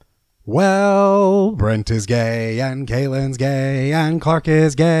Well, Brent is gay, and Kaylin's gay, and Clark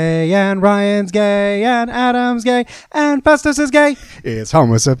is gay, and Ryan's gay, and Adam's gay, and Festus is gay. It's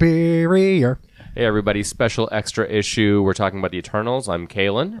Homo Superior. Hey everybody, special extra issue. We're talking about the Eternals. I'm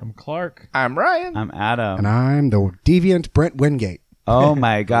Kalen. I'm Clark. I'm Ryan. I'm Adam. And I'm the deviant Brent Wingate. Oh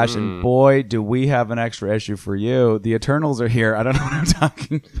my gosh, and boy, do we have an extra issue for you. The Eternals are here. I don't know what I'm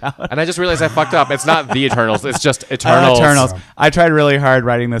talking about. And I just realized I fucked up. It's not the Eternals. It's just Eternals. Eternals. I tried really hard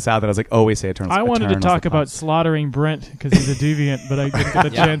writing this out that I was like, oh, we say Eternals. I wanted to Eternals, talk the about pop. slaughtering Brent because he's a deviant, but I didn't get a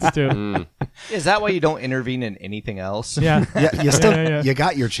chance to. Is that why you don't intervene in anything else? Yeah. Yeah, you still Yeah. you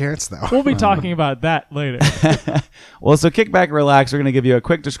got your chance though. We'll be talking about that later. Well, so kick back, relax. We're going to give you a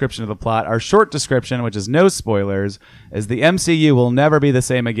quick description of the plot. Our short description, which is no spoilers, is the MCU will never be the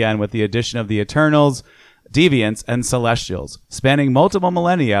same again with the addition of the Eternals, Deviants, and Celestials. Spanning multiple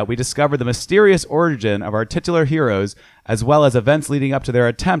millennia, we discover the mysterious origin of our titular heroes, as well as events leading up to their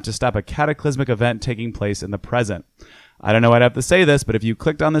attempt to stop a cataclysmic event taking place in the present. I don't know I'd have to say this, but if you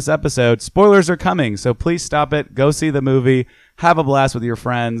clicked on this episode, spoilers are coming, so please stop it, go see the movie, have a blast with your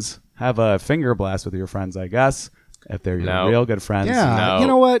friends, have a finger blast with your friends, I guess, if they're your real good friends. Yeah, No. you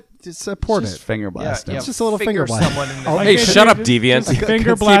know what? Just support Just it. finger blast. It's just a little finger blast. someone in the Oh, Hey, Okay, shut up, just deviant.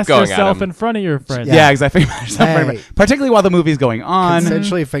 Finger Keep blast going, yourself Adam. in front of your friends. Yeah, exactly. Finger blast yourself in front of- Hey. particularly while the movie's going on.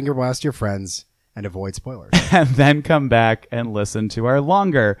 Essentially, finger blast your friends and avoid spoilers. And then come back and listen to our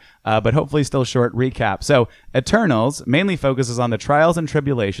longer, but hopefully still short recap. So, Eternals mainly focuses on the trials and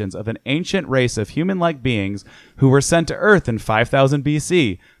tribulations of an ancient race of human-like beings who were sent to Earth in 5000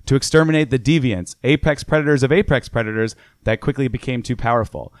 BC to exterminate the deviants, apex predators of apex predators that quickly became too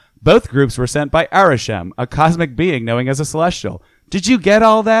powerful. Both groups were sent by Arishem, a cosmic being known as a celestial. Did you get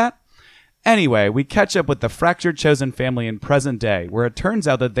all that? Anyway, we catch up with the fractured chosen family in present day, where it turns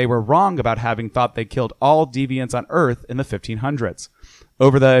out that they were wrong about having thought they killed all deviants on Earth in the 1500s.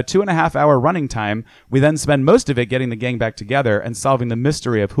 Over the 2.5-hour running time, we then spend most of it getting the gang back together and solving the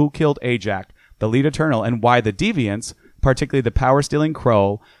mystery of who killed Ajak, the lead Eternal, and why the deviants, particularly the power-stealing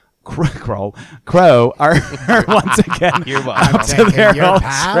Crow, are once again up to their your old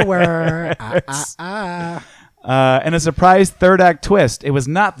power. tricks. In a surprise third act twist, it was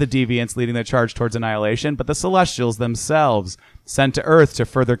not the Deviants leading the charge towards annihilation, but the Celestials themselves, sent to Earth to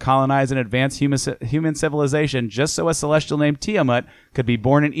further colonize and advance human civilization just so a Celestial named Tiamat could be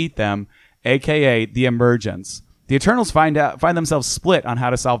born and eat them, aka the Emergence. The Eternals find themselves split on how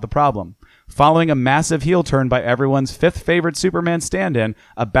to solve the problem. Following a massive heel turn by everyone's fifth favorite Superman stand-in,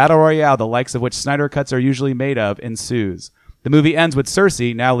 a battle royale the likes of which Snyder cuts are usually made of ensues. The movie ends with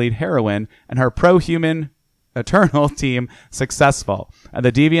Cersei, now lead heroine, and her pro-human Eternal team successful, and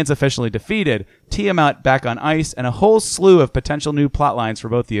the Deviants officially defeated, Tiamat back on ice, and a whole slew of potential new plot lines for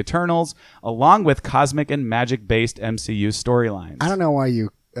both the Eternals, along with cosmic and magic-based MCU storylines. I don't know why you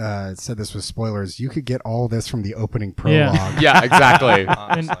said this was spoilers. You could get all this from the opening prologue. Yeah, exactly.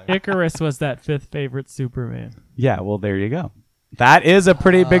 And Icarus was that fifth favorite Superman. Yeah, well, there you go. That is a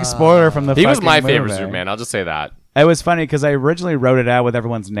pretty big spoiler from the He was fucking my favorite movie. Superman. I'll just say that. It was funny because I originally wrote it out with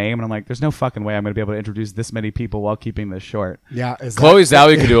everyone's name, and I'm like, there's no fucking way I'm going to be able to introduce this many people while keeping this short. Yeah, is Chloe that,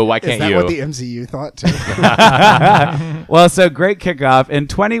 Zhao could do it. Why is can't that you? what the MCU thought too? Well, so great kickoff. In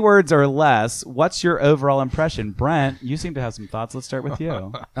 20 words or less, what's your overall impression? Brent, you seem to have some thoughts. Let's start with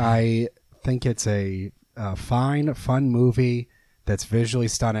you. I think it's a fine, fun movie that's visually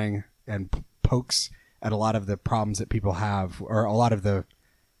stunning and pokes at a lot of the problems that people have, or a lot of the.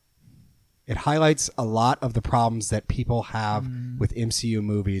 It highlights a lot of the problems that people have with MCU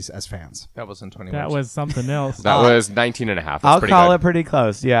movies as fans. That wasn't 20 That words. was something else. That was 19 and a half. That's I'll pretty call good. it pretty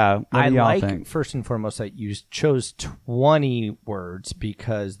close. Yeah. What I do y'all like, think? first and foremost, that you chose 20 words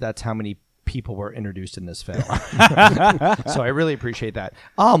because that's how many people were introduced in this film. So I really appreciate that.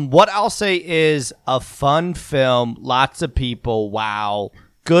 What I'll say is a fun film, lots of people, wow.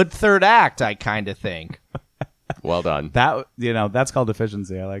 Good third act, I kind of think. Well done. That's called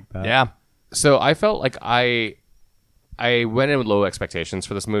efficiency. I like that. Yeah. So I felt like I went in with low expectations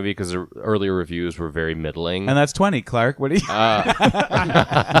for this movie because the earlier reviews were very middling. And that's 20, Clark. What do you?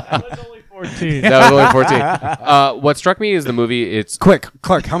 That was only 14. That was only 14. What struck me is the movie. It's Quick,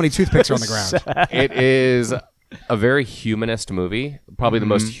 Clark, how many toothpicks are on the ground? it is a very humanist movie, probably the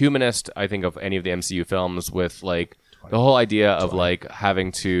most humanist I think of any of the MCU films. With like the whole idea of like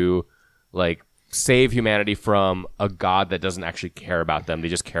having to like save humanity from a god that doesn't actually care about them. They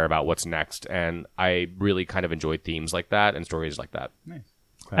just care about what's next. And I really kind of enjoy themes like that and stories like that.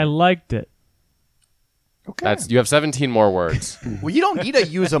 I liked it. Okay. You have 17 more words. Well, you don't need to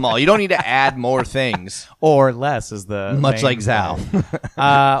use them all. You don't need to add more things. Or less is the Much main like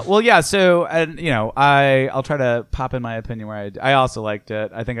Zhao. well, yeah. So, and I'll try to pop in my opinion where I also liked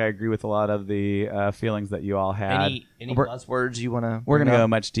it. I think I agree with a lot of the feelings that you all had. Any We're- buzzwords you want to? We're going to go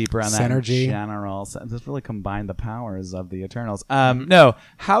much deeper on that Synergy. in general. So this really combined the powers of the Eternals. No,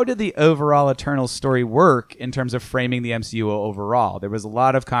 how did the overall Eternals story work in terms of framing the MCU overall? There was a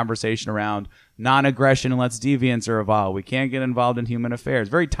lot of conversation around non-aggression and lets deviants are evolved. We can't get involved in human affairs.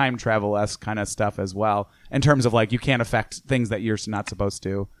 Very time travel-esque kind of stuff as well in terms of like you can't affect things that you're not supposed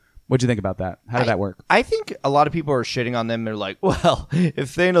to. What'd you think about that? How did that work? I think a lot of people are shitting on them. They're like, well,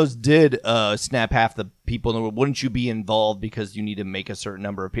 if Thanos did snap half the people in the world, wouldn't you be involved because you need to make a certain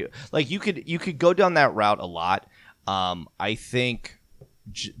number of people? Like you could go down that route a lot. I think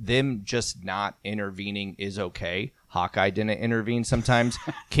them just not intervening is okay. Hawkeye didn't intervene sometimes.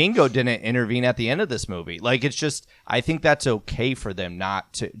 Kingo didn't intervene at the end of this movie. Like, it's just, I think that's okay for them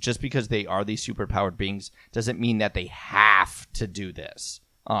not to, just because they are these superpowered beings doesn't mean that they have to do this,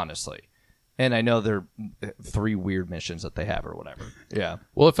 honestly. And I know they're 3 weird missions that they have or whatever. Yeah.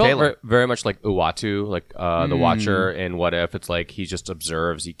 Well, it felt Taylor. very much like Uatu, like the Watcher in What If. It's like he just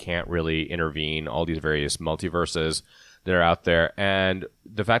observes. He can't really intervene. All these various multiverses that are out there. And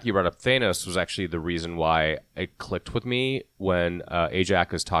the fact that you brought up Thanos was actually the reason why it clicked with me when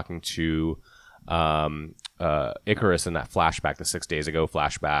Ajak is talking to Icarus in that flashback, the 6 days ago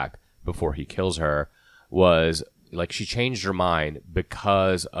flashback before he kills her, was like she changed her mind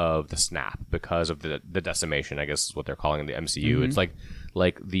because of the snap, because of the decimation, I guess is what they're calling in the MCU. It's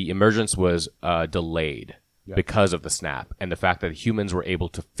like the emergence was delayed because of the snap, and the fact that humans were able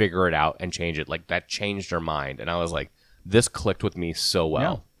to figure it out and change it, like that changed her mind. And I was like, this clicked with me so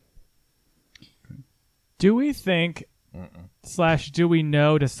well. Do we think / do we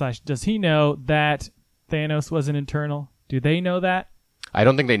know / does he know that Thanos was an Eternal? Do they know that? I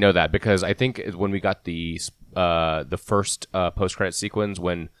don't think they know that, because I think when we got the first post-credit sequence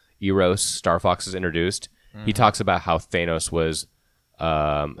when Eros, Star Fox, is introduced, he talks about how Thanos was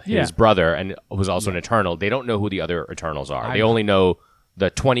his brother and was also an Eternal. They don't know who the other Eternals are. They only know the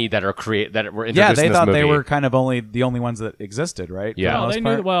 20 that were that were introduced they in this thought movie. they were kind of the only ones that existed, right? Yeah. For the Well, most they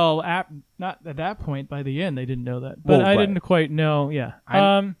part? knew. Well, not at that point. By the end, they didn't know that. But Well, I right. didn't quite know. Yeah.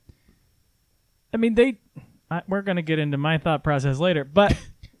 I mean, we're gonna get into my thought process later, but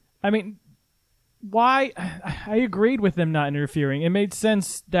I mean, why? I agreed with them not interfering. It made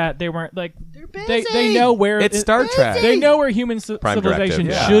sense that they weren't like they know where It's Star Trek. They know where human Prime civilization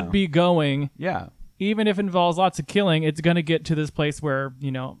directive, yeah. should be going. Yeah. Even if it involves lots of killing, it's going to get to this place where,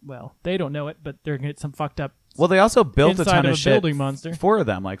 they don't know it, but they're going to get some fucked up. Well, they also built a Inside ton of of a shit building monster. for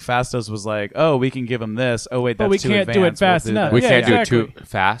them. Like Fastos was like, "Oh, we can give them this. Oh, wait, that's But we too can't do it advanced. We'll fast do enough. that." We Yeah, can't do it exactly. too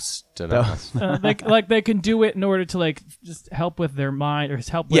fast enough. They can do it in order to just help with their mind or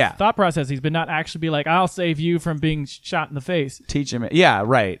help with Yeah. thought processes, but not actually be like, I'll save you from being shot in the face. Teach them. Yeah,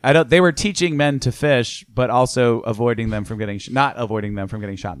 right. They were teaching men to fish, but also avoiding them from getting not avoiding them from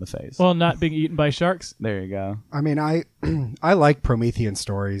getting shot in the face. Well, not being eaten by sharks. there you go. I mean, I like Promethean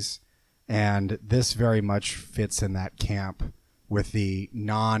stories, and this very much fits in that camp with the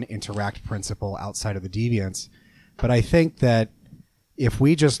non-interact principle outside of the deviants. But I think that if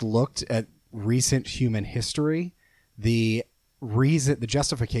we just looked at recent human history, the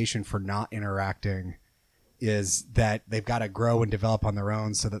justification for not interacting is that they've got to grow and develop on their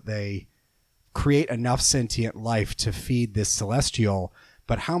own so that they create enough sentient life to feed this celestial.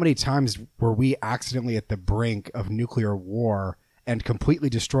 But how many times were we accidentally at the brink of nuclear war and completely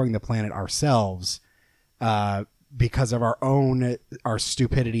destroying the planet ourselves because of our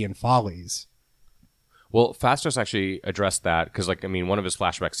stupidity and follies? Well, Fastos actually addressed that because, one of his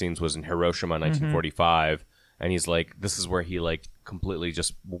flashback scenes was in Hiroshima in 1945, and he's like, this is where he completely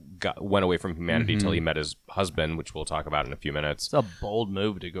just went away from humanity till he met his husband, which we'll talk about in a few minutes. It's a bold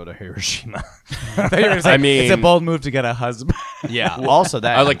move to go to Hiroshima. I mean, it's a bold move to get a husband. Yeah. Also,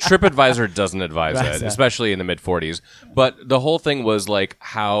 that TripAdvisor doesn't advise That's it, it. especially in the mid 40s. But the whole thing was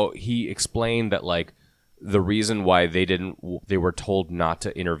how he explained that the reason why they were told not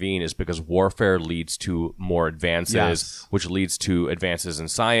to intervene is because warfare leads to more advances, Yes. which leads to advances in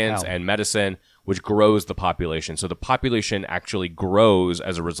science and medicine, which grows the population. So the population actually grows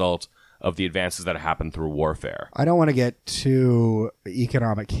as a result of the advances that happen through warfare. I don't want to get too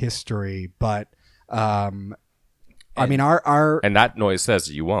economic history, but I mean, our And that noise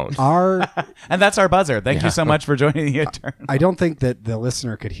says you won't. And that's our buzzer. Thank you so much for joining the Eternal. I don't think that the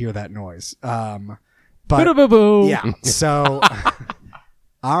listener could hear that noise. Boo-boo-boo. Yeah. So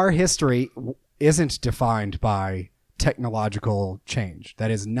our history isn't defined by technological change. That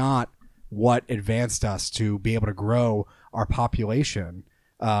is not what advanced us to be able to grow our population.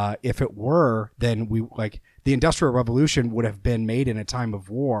 If it were, then the Industrial Revolution would have been made in a time of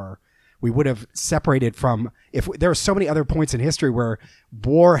war. We would have separated from, there are so many other points in history where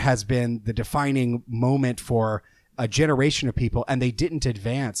war has been the defining moment for a generation of people, and they didn't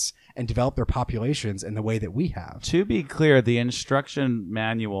advance and develop their populations in the way that we have. To be clear, the instruction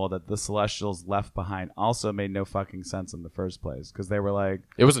manual that the Celestials left behind also made no fucking sense in the first place, because they were like,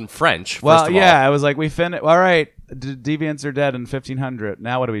 It was in French. First well, of yeah, all. it was like, we finished. All right, deviants are dead in 1500.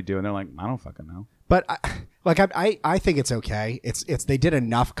 Now what do we do? And they're like, I don't fucking know. But I think it's okay. It's they did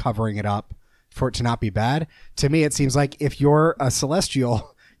enough covering it up for it to not be bad. To me, it seems like if you're a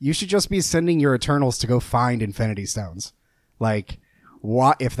Celestial, you should just be sending your Eternals to go find Infinity Stones. Like,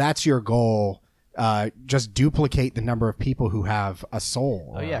 what if that's your goal? Just duplicate the number of people who have a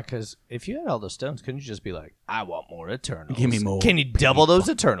soul. Oh yeah, because if you had all those stones, couldn't you just be like, I want more Eternals? Give me more Can you double those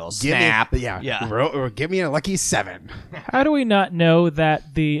Eternals? Snap. Yeah. Or give me a lucky 7. How do we not know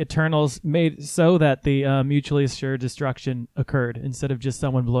that the Eternals made so that the mutually assured destruction occurred instead of just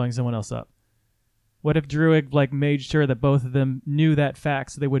someone blowing someone else up? What if Druig made sure that both of them knew that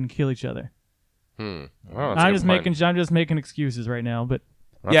fact so they wouldn't kill each other? Oh, that's a I'm good just making excuses right now, but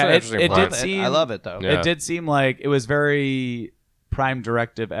That's Yeah, an it interesting did point. seem- I love it though. Yeah. It did seem like it was very Prime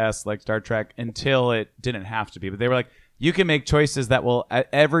Directive-esque, like Star Trek, until it didn't have to be. But they were like, you can make choices that will,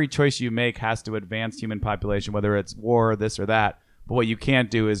 every choice you make has to advance human population, whether it's war, this or that. But what you can't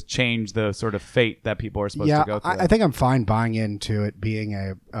do is change the sort of fate that people are supposed Yeah, to go through. I think I'm fine buying into it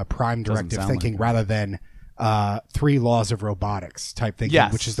being a Prime Directive sound thinking like it. rather than 3 laws of robotics type thinking,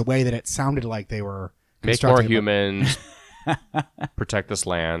 Yes. which is the way that it sounded like they were Make more constructing it. humans. Protect this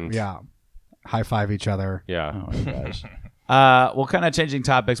land. Yeah. High five each other. Yeah. Oh my gosh. Well, kind of changing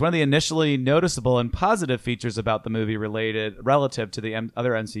topics. One of the initially noticeable and positive features about the movie relative to the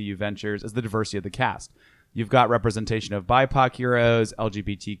other MCU ventures is the diversity of the cast. You've got representation of BIPOC heroes,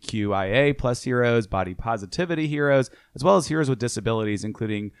 LGBTQIA plus heroes, body positivity heroes, as well as heroes with disabilities,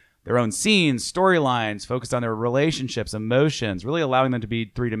 including their own scenes, storylines, focused on their relationships, emotions, really allowing them to be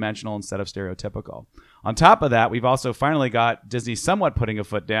three-dimensional instead of stereotypical. On top of that, we've also finally got Disney somewhat putting a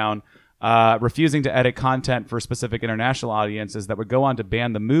foot down, refusing to edit content for specific international audiences that would go on to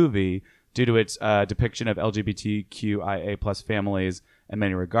ban the movie due to its depiction of LGBTQIA plus families in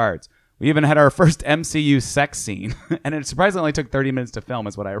many regards. We even had our first MCU sex scene, and it surprisingly only took 30 minutes to film,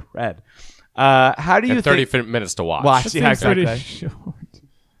 is what I read. How do you And 30 think... minutes to watch. Watch, yeah, seems pretty exactly. short.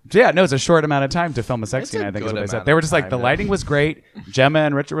 Yeah, no, it's a short amount of time to film a sex It's scene, a I think is good what they said. amount They were of just like, time, the though. lighting was great. Gemma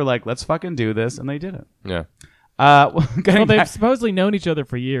and Richard were like, let's fucking do this, and they did it. Yeah. Getting Well, they've back- supposedly known each other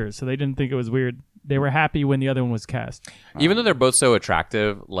for years, so they didn't think it was weird. They were happy when the other one was cast. Even though they're both so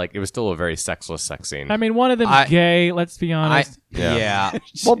attractive, like it was still a very sexless sex scene. I mean, one of them's I- gay. Let's be honest. Yeah.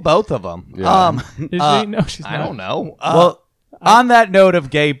 Well, both of them. Yeah. Is she? No, she's not. I don't know. well, on that note of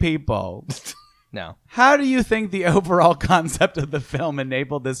gay people, no. how do you think the overall concept of the film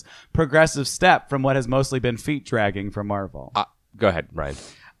enabled this progressive step from what has mostly been feet dragging from Marvel? Go ahead, Ryan.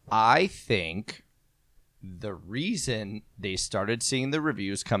 I think the reason they started seeing the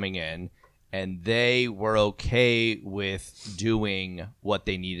reviews coming in and they were okay with doing what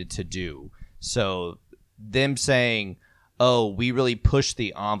they needed to do. So them saying, oh, we really pushed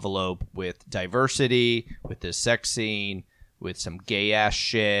the envelope with diversity, with this sex scene, with some gay ass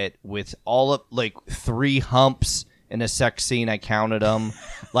shit, with all of 3 humps in a sex scene. I counted them.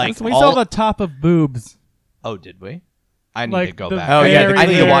 Like We all, saw the top of boobs, oh, did we? I need Like to go the back. Oh, yeah, very, I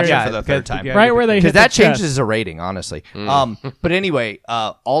need to watch very- it for the third time. Yeah, right where they Because hit that the chest. changes a rating, honestly. But anyway,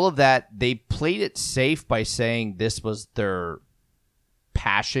 all of that, they played it safe by saying this was their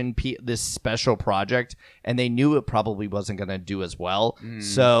passion, this special project, and they knew it probably wasn't going to do as well.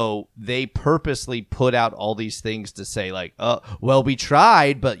 So they purposely put out all these things to say, like, well, we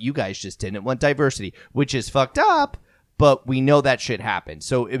tried, but you guys just didn't want diversity, which is fucked up. But we know that shit happened.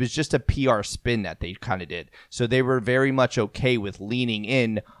 So it was just a PR spin that they kind of did. So they were very much okay with leaning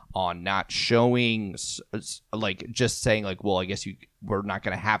in on not showing, just saying, like, well, I guess we're not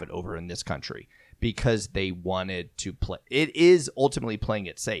going to have it over in this country, because they wanted to play. It is ultimately playing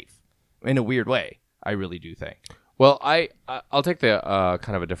it safe in a weird way. I really do think. Well, I'll take the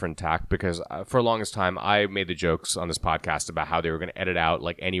kind of a different tack, because for the longest time I made the jokes on this podcast about how they were going to edit out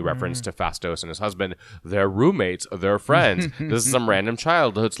like any reference to Phastos and his husband. They're roommates, they're friends. This is some random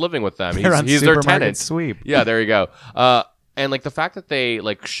child that's living with them. They're on He's their Supermarket tenant. Sweep. Yeah, there you go. And like the fact that they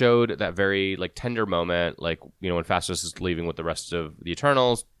like showed that very like tender moment, like, you know, when Phastos is leaving with the rest of the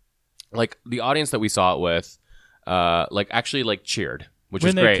Eternals, like the audience that we saw it with, like actually like cheered. which When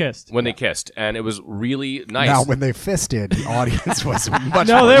was they great. kissed. When they kissed, and it was really nice. Now, when they fisted, the audience was much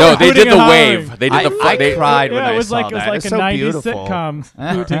No, more. they no, were they hooting did the and wave. hollering. They did the. I they, cried Yeah, when it I was saw like that. a It's so 90s beautiful.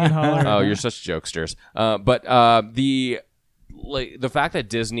 sitcom, hooting and hollering. Oh, you're such jokesters. But the fact that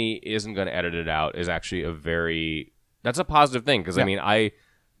Disney isn't going to edit it out is actually that's a positive thing, because I mean,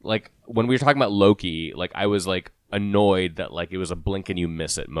 when we were talking about Loki, like I was like annoyed that like it was a blink and you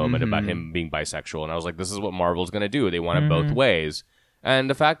miss it moment about him being bisexual, and I was like, this is what Marvel's going to do. They want it both ways. And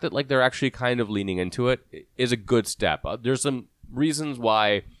the fact that like they're actually kind of leaning into it is a good step. There's some reasons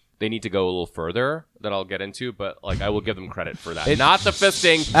why they need to go a little further that I'll get into, but like I will give them credit for that. Not the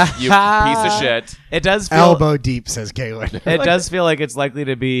fisting, you piece of shit. It does feel Elbow deep, says Galen. It does feel like it's likely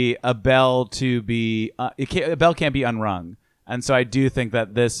to be a bell to be a bell can't be unrung, and so I do think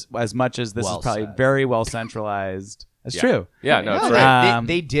that this, as much as this Well is probably said. very well centralized, it's Yeah. true. Yeah, no, it's No, right.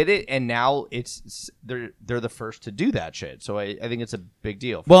 they did it, and now they're the first to do that shit. So I think it's a big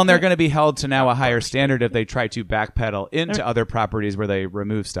deal. Well, and they're going to be held to now a higher standard if they try to backpedal into other properties where they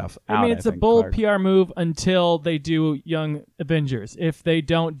remove stuff out. I mean, it's a think, bold Clark. PR move until they do Young Avengers. If they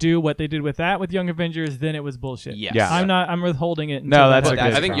don't do what they did with Young Avengers, then it was bullshit. Yes. Yeah. I'm withholding it. No, until that's that a I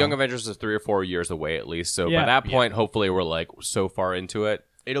good happens. think call. Young Avengers is 3 or 4 years away at least. So Yeah. by that point, hopefully we're like so far into it.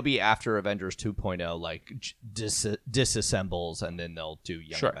 It'll be after Avengers 2.0, like disassembles, and then they'll do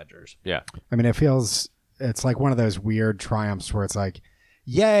Young Sure. Avengers. Yeah. I mean, it's like one of those weird triumphs where it's like,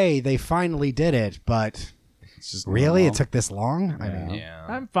 yay, they finally did it, but It's just really? normal. It took this long? I mean, Yeah.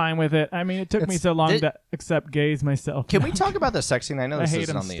 I'm fine with it. I mean, it took me It's- so long Did- to accept gays myself. Can we talk about the sex scene? I know I this hate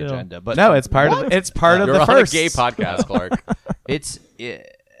isn't them on the still. agenda, but No, it's part of it's part of You're the on first a gay podcast, Clark. It's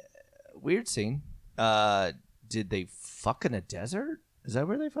weird scene. Did they fuck in a desert? Is that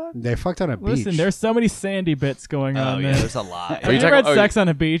where they fucked? they fucked on a beach. Listen, there's so many sandy bits going Oh on yeah, there. there's a lot. Have you talking- ever had oh, sex on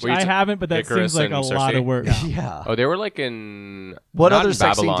a beach? were you I ta- haven't, but that Icarus seems like a and lot Cersei? of work. Yeah. Oh, they were like in What not other in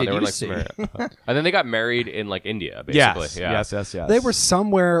sex scene Babylon. did they were you like see? Samaria. And then they got married in like India, basically. Yes, Yeah. yes. They were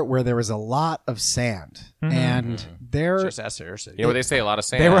somewhere where there was a lot of sand, and there. Just ask Cersei. You know what they say? A lot of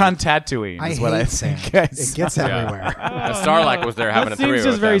sand. They were on Tatooine. I is hate what I sand. think. It gets everywhere. And Starlight was there having That a three seems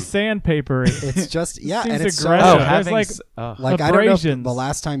just with very them. sandpapery. It's just yeah, Seems and it's aggressive. so, There's having like like I don't know if abrasions. the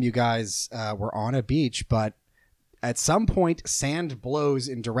last time you guys were on a beach, but at some point sand blows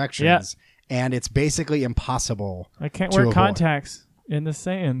in directions, and it's basically impossible. I can't to wear avoid. contacts in the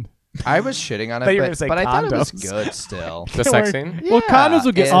sand. I was shitting on Thought it, you were but, gonna say but I thought it was condoms. good still. The sex scene? Well, Yeah, condoms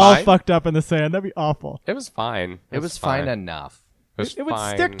would get it's all fine. fucked up in the sand. That'd be awful. It was fine. It was fine enough. was It would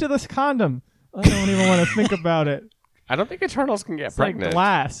fine. stick to this condom. I don't even want to think about it. I don't think Eternals can get It's like pregnant.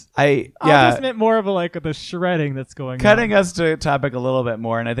 glass. I I just meant more of a like the shredding that's going Cutting on. us to a topic a little bit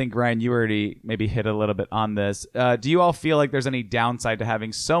more, and I think Ryan, you already maybe hit a little bit on this. Do you all feel like there's any downside to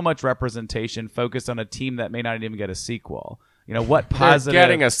having so much representation focused on a team that may not even get a sequel? You know, what They're positive?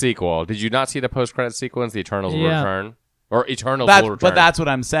 getting a sequel. Did you not see the post-credit sequence? The Eternals will Yeah. return, or Eternals That's, will return. but that's what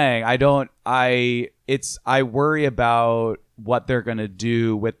I'm saying. I worry about what they're gonna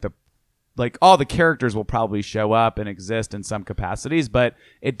do with the. Like, all the characters will probably show up and exist in some capacities, but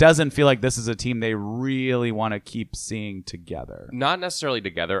it doesn't feel like this is a team they really want to keep seeing together. not necessarily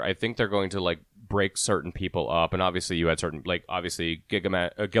together. I think they're going to like break certain people up, and obviously you had certain like obviously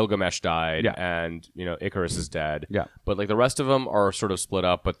Gilgamesh died, Yeah. and you know Icarus is dead. Yeah. but like the rest of them are sort of split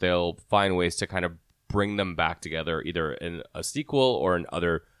up, but they'll find ways to kind of bring them back together, either in a sequel or in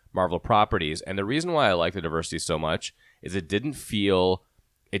other Marvel properties. And the reason why I like the diversity so much is it didn't feel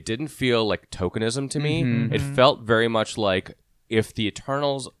like tokenism to me. It felt very much like if the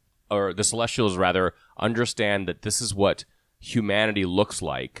Eternals, or the Celestials rather, understand that this is what humanity looks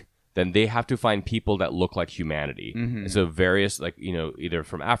like, then they have to find people that look like humanity. And so various, like, you know, either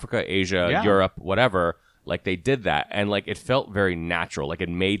from Africa, Asia, Yeah. Europe, whatever, like they did that. And like it felt very natural. Like it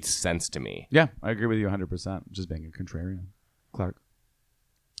made sense to me. Yeah, I agree with you 100%. Just being a contrarian, Clark.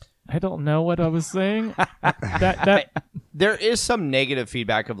 I don't know what I was saying. that There is some negative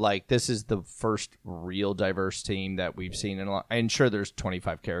feedback of like this is the first real diverse team that we've seen in a lot. And sure, there's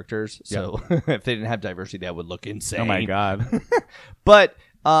 25 characters, so if they didn't have diversity, that would look insane. Oh my god. But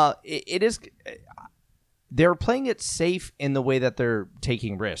it is. They're playing it safe in the way that they're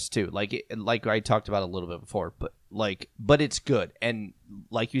taking risks too. Like I talked about a little bit before, but it's good. And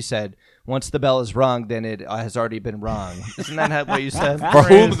like you said, once the bell is rung, then it has already been rung. Isn't that what you said? For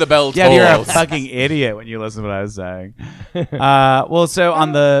whom the bell Yeah, you're a tolls. fucking idiot when you listen to what I was saying. Well, so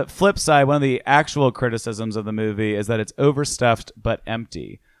on the flip side, one of the actual criticisms of the movie is that it's overstuffed but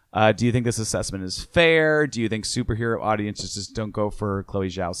empty. Do you think this assessment is fair? Do you think superhero audiences just don't go for Chloe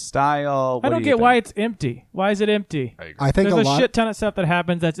Zhao's style? I don't get why it's empty. Why is it empty? I think There's a lot. shit ton of stuff that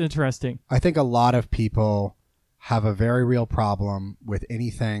happens that's interesting. I think a lot of people have a very real problem with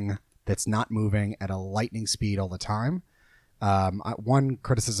anything that's not moving at a lightning speed all the time. One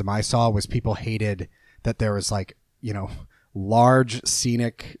criticism I saw was people hated that there was like, large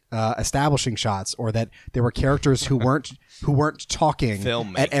scenic establishing shots, or that there were characters who weren't talking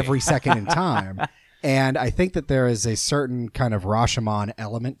at every second in time. And I think that there is a certain kind of Rashomon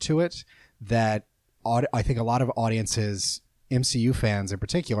element to it that I think a lot of audiences, MCU fans in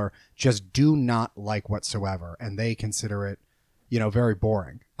particular, just do not like whatsoever, and they consider it, very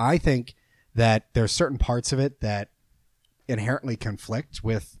boring. I think that there's certain parts of it that inherently conflict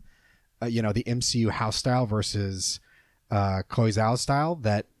with, the MCU house style versus Chloe Zhao's style.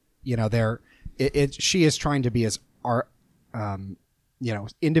 That she is trying to be as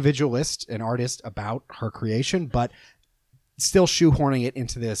individualist and artist about her creation, but still shoehorning it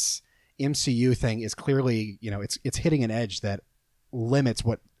into this MCU thing is clearly, it's hitting an edge that limits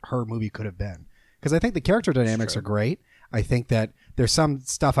what her movie could have been. Because I think the character dynamics are great. I think that there's some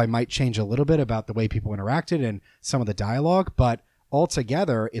stuff I might change a little bit about the way people interacted and some of the dialogue, but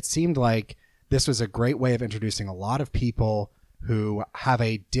altogether, it seemed like this was a great way of introducing a lot of people who have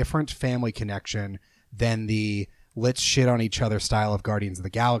a different family connection than the let's shit on each other style of Guardians of the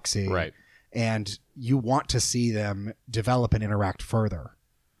Galaxy. Right. And you want to see them develop and interact further.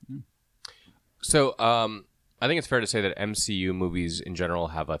 So, I think it's fair to say that MCU movies in general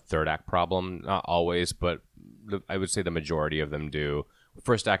have a third act problem. Not always, but I would say the majority of them do.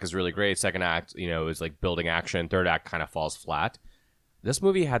 First act is really great. Second act, is like building action. Third act kind of falls flat. This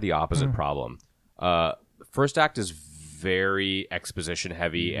movie had the opposite problem. First act is very exposition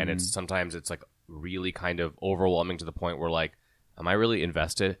heavy, and sometimes it's like really kind of overwhelming to the point where like, am I really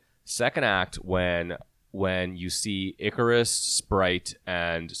invested? Second act, when you see Icarus, Sprite,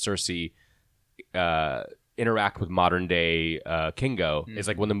 and Cersei interact with modern day Kingo, is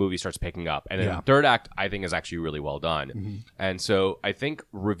like when the movie starts picking up. And then the third act, I think, is actually really well done. And so I think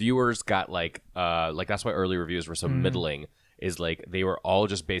reviewers got like that's why early reviews were so middling, is like they were all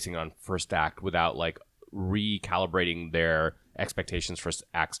just basing it on first act without like recalibrating their expectations for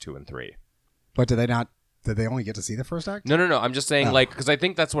acts 2 and 3. But did they only get to see the first act? No. I'm just saying, because I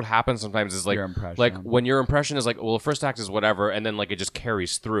think that's what happens sometimes is like, Your impression. like when your impression is like, well, the first act is whatever, and then like it just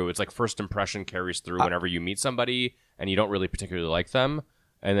carries through. It's like first impression carries through whenever you meet somebody and you don't really particularly like them,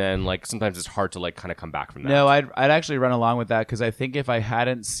 and then like sometimes it's hard to like kind of come back from that. No, I'd actually run along with that, because I think if I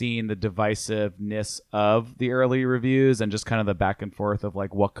hadn't seen the divisiveness of the early reviews and just kind of the back and forth of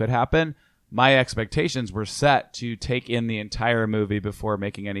like what could happen, my expectations were set to take in the entire movie before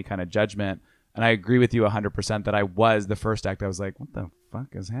making any kind of judgment. And I agree with you 100% that the first act, I was like, what the fuck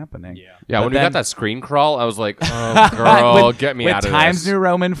is happening? Yeah, But when we then- got that screen crawl, I was like, oh, girl, get me out of Times this. New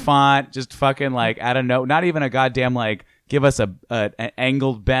Roman font, just fucking like, I don't know, not even a goddamn like, give us an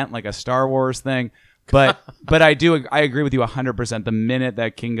angled bent like a Star Wars thing. But I agree with you 100%. The minute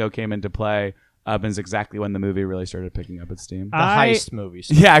that Kingo came into play, is exactly when the movie really started picking up its steam. The heist movies.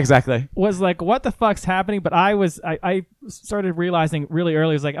 Yeah, exactly. Was like, what the fuck's happening? But I started realizing really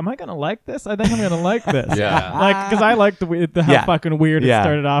early, I was like, am I gonna like this? I think I'm gonna like this. Yeah. Like, because I liked how Yeah. fucking weird it Yeah.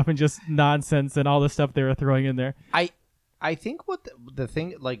 started off and just nonsense and all the stuff they were throwing in there. I think what the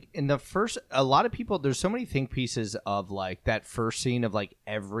thing, like in the first, a lot of people, there's so many think pieces of like that first scene of like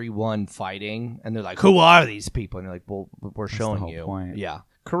everyone fighting, and they're like, who are these people? And you're like, well, we're showing whole you. point. Yeah,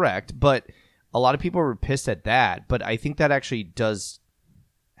 correct. But a lot of people were pissed at that. But I think that actually does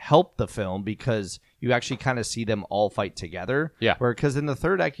help the film, because you actually kind of see them all fight together. Yeah. Because in the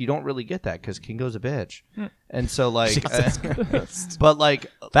third act, you don't really get that, because Kingo's a bitch. And so like, but like,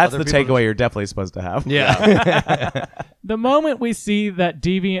 That's other the people takeaway you're definitely supposed to have. Yeah. The moment we see that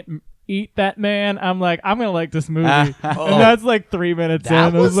deviant eat that man, I'm like, I'm gonna like this movie. And that's like 3 minutes in.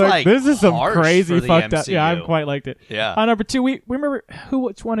 That I was was, like, like, this is some harsh crazy for the fucked up. Yeah, I MCU. quite liked it. Yeah. Number two, we remember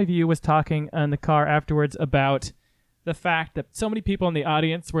which one of you was talking in the car afterwards about the fact that so many people in the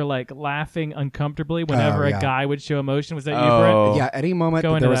audience were like laughing uncomfortably whenever yeah. a guy would show emotion. Was that you, Brent? Yeah, any moment Go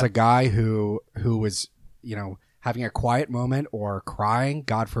that into there was that. a guy who was, having a quiet moment or crying,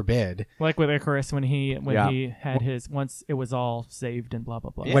 God forbid. Like with Icarus when he Yeah. had his once it was all saved and blah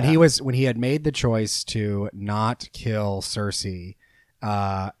blah blah. When he had made the choice to not kill Cersei,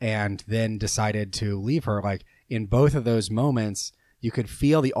 and then decided to leave her, like in both of those moments, you could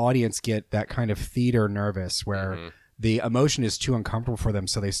feel the audience get that kind of theater nervous where the emotion is too uncomfortable for them,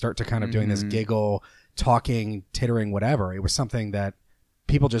 so they start to kind of doing this giggle, talking, tittering, whatever. It was something that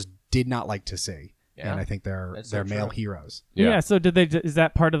people just did not like to see. Yeah. And I think they're male heroes. Yeah. So did they? Is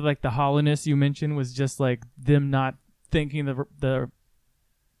that part of like the hollowness you mentioned? Was just like them not thinking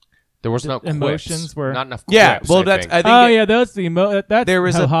There was no emotions quips. were Not enough. Yeah, quips, well, I that's think. I think Oh it- yeah, that's that's there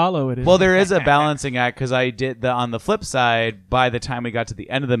was how a- hollow it is. Well, there is a balancing act because I did on the flip side. By the time we got to the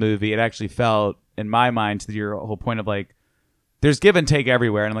end of the movie, it actually felt, in my mind, to your whole point of like, there's give and take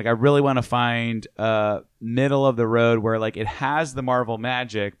everywhere, and like I really want to find middle of the road where like it has the Marvel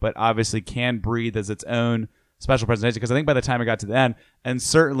magic, but obviously can breathe as its own special presentation. Because I think by the time I got to the end, and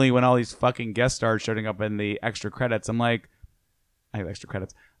certainly when all these fucking guest stars showing up in the extra credits, I'm like, I have extra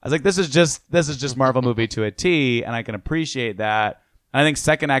credits. I was like, this is just Marvel movie to a T, and I can appreciate that. And I think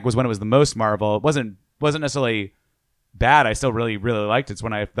second act was when it was the most Marvel. It wasn't necessarily bad. I still really liked it. It's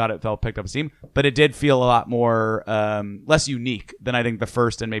when I thought it picked up steam, but it did feel a lot more less unique than I think the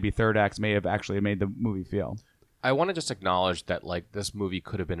first and maybe third acts may have actually made the movie feel. I want to just acknowledge that like this movie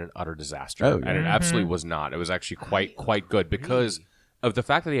could have been an utter disaster, Oh, and yeah. it absolutely was not. It was actually quite good because of the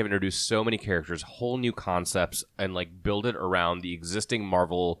fact that they have introduced so many characters, whole new concepts, and like build it around the existing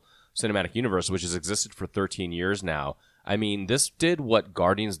Marvel Cinematic Universe, which has existed for 13 years now. I mean, this did what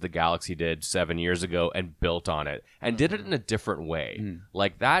Guardians of the Galaxy did 7 years ago and built on it and did it in a different way.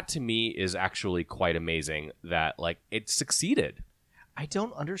 Like that to me is actually quite amazing that like it succeeded. I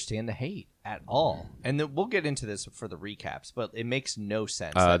don't understand the hate at all. And then we'll get into this for the recaps, but it makes no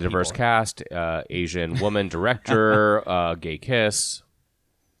sense. that Diverse people- cast, Asian woman director, gay kiss.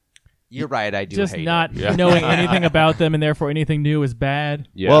 You're right, I do just hate not it. knowing anything about them, and therefore anything new is bad.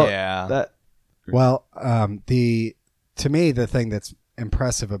 Yeah. Well, Yeah. that Well, to me, the thing that's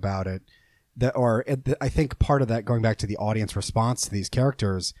impressive about it, I think part of that, going back to the audience response to these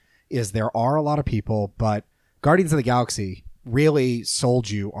characters, is there are a lot of people, but Guardians of the Galaxy really sold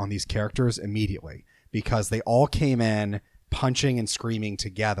you on these characters immediately because they all came in punching and screaming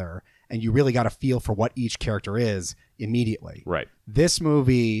together, and you really got a feel for what each character is immediately. Right. This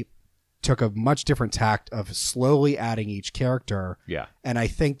movie took a much different tact of slowly adding each character. Yeah. And I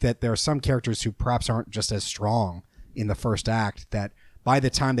think that there are some characters who perhaps aren't just as strong in the first act that by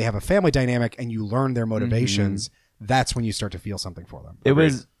the time they have a family dynamic and you learn their motivations, that's when you start to feel something for them. it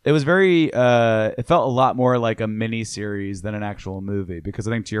was very it felt a lot more like a mini series than an actual movie because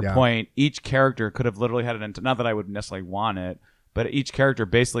I think to your Yeah. point, each character could have literally had not that I would necessarily want it, but each character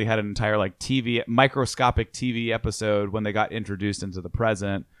basically had an entire like microscopic TV episode when they got introduced into the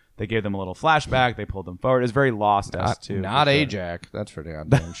present. They gave them a little flashback. They pulled them forward. It was very lost us too. Not for sure. Ajax, that's for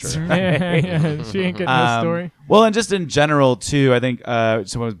damn sure. Yeah, she ain't getting the story. Well, and just in general too, I think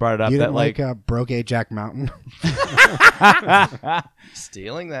someone brought it up You that didn't like Broke Ajax Mountain?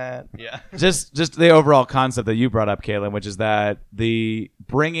 Stealing that. Yeah. just the overall concept that you brought up, Caitlin, which is that the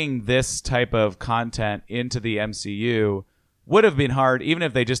bringing this type of content into the MCU would have been hard, even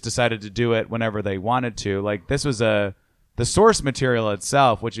if they just decided to do it whenever they wanted to. Like this was the source material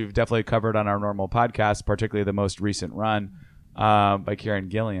itself, which we've definitely covered on our normal podcast, particularly the most recent run by Kieran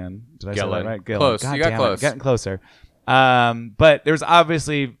Gillen. Did I say Gillen. that right? Gillen. Close. God You got damn it. close. Getting closer. But there's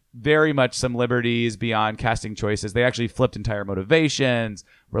obviously very much some liberties beyond casting choices. They actually flipped entire motivations,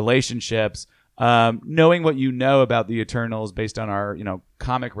 relationships. Knowing what you know about the Eternals based on our,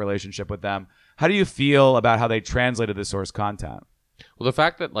 comic relationship with them, how do you feel about how they translated the source content? Well, the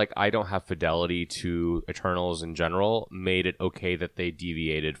fact that like I don't have fidelity to Eternals in general made it okay that they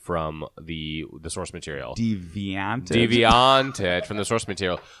deviated from the source material. Devianted from the source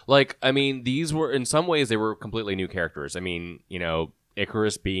material. Like, I mean, these were in some ways they were completely new characters. I mean,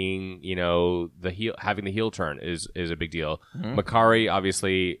 Icarus being, the heel, having the heel turn is a big deal. Makari,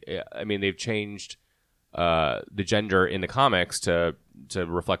 obviously, I mean, they've changed the gender in the comics to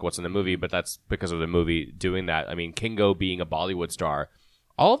reflect what's in the movie, but that's because of the movie doing that. I mean, Kingo being a Bollywood star,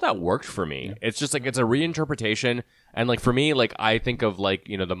 all of that worked for me. Yeah. It's just like it's a reinterpretation, and like for me, like I think of like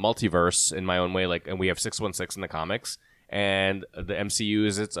the multiverse in my own way. Like, and we have 616 in the comics, and the MCU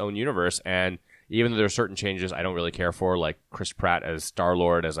is its own universe, and even though there are certain changes I don't really care for, like Chris Pratt as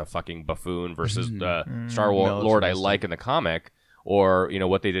Star-Lord as a fucking buffoon versus the Star-Lord I like in the comic, or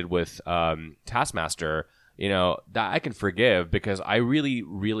what they did with Taskmaster. That I can forgive because I really,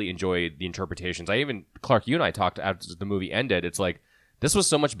 really enjoyed the interpretations. Clark, you and I talked after the movie ended. It's like, this was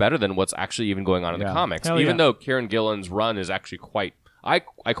so much better than what's actually even going on in the comics. Hell even yeah. though Kieran Gillen's run is actually I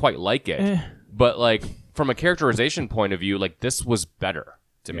quite like it. But like, from a characterization point of view, like this was better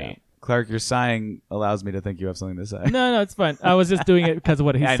to me. Clark, your sighing allows me to think you have something to say. No, it's fine. I was just doing it because of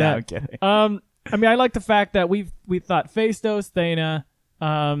what he I said. know, I'm kidding. I mean, I like the fact that we thought Phastos, Thana,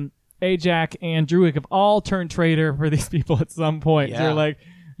 Ajax, and Druid have all turned traitor for these people at some point. Yeah. So you're like,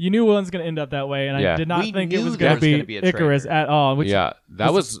 you knew one's going to end up that way, and I did not We think knew it was there going was to gonna be be a Icarus traitor. at all. Which Yeah,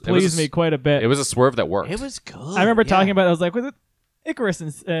 that was pleased me quite a bit. It was a swerve that worked. It was good. I remember talking about it. I was like, Icarus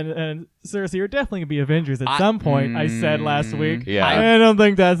and Cersei are definitely going to be Avengers at some point, I said last week. Yeah. I don't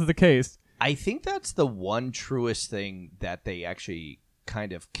think that's the case. I think that's the one truest thing that they actually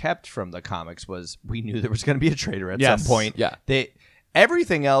kind of kept from the comics was we knew there was going to be a traitor at Yes. some point. Yeah.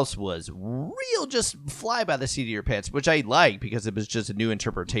 Everything else was real just fly by the seat of your pants, which I like because it was just a new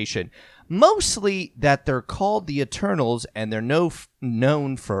interpretation. Mostly that they're called the Eternals and they're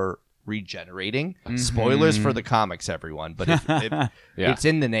known for regenerating. Spoilers for the comics, everyone, but it's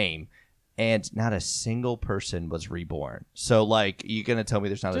in the name. And not a single person was reborn. So, like, you're going to tell me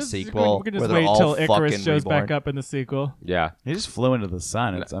there's not a sequel We can where just they're wait all till fucking Icarus shows reborn? back up in the sequel. Yeah. He just flew into the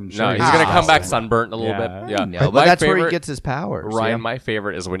sun. I'm sure No, he's going to come back awesome. sunburnt a little Yeah. bit. Yeah. No, but My that's where he favorite- gets his powers. Ryan, yeah. my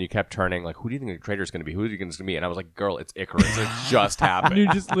favorite is when you kept turning, like, who do you think the traitor's going to be? Who do you think it's going to be? And I was like, girl, it's Icarus. It just happened. You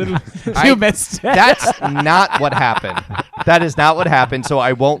just literally. You missed it. That's not what happened. That is not what happened. So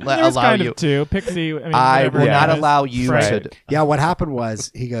I won't There's allow kind you. of two. Pixie. I, mean, I whatever will it not is. allow you Right. to. Yeah, what happened was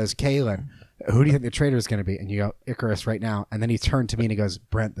he goes, Kaylin, who do you think the traitor is going to be? And you go, Icarus right now. And then he turned to me and he goes,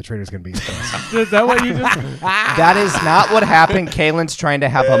 Brent, the traitor is going to be Icarus. Is that what you just? That is not what happened. Kalen's trying to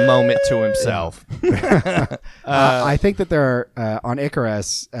have a moment to himself. I think that there are, on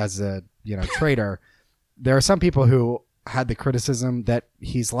Icarus as a traitor, there are some people who had the criticism that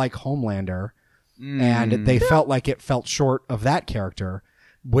he's like Homelander, and they felt like it felt short of that character,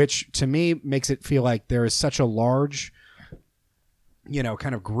 which to me makes it feel like there is such a large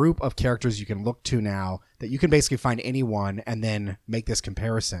kind of group of characters you can look to now that you can basically find anyone and then make this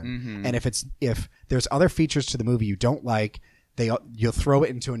comparison. And if there's other features to the movie you don't like, you'll throw it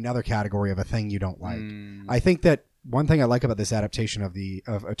into another category of a thing you don't like. I think that one thing I like about this adaptation of the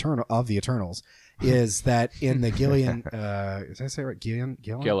Eternals is that in the Gillian, did I say it right? Gillen.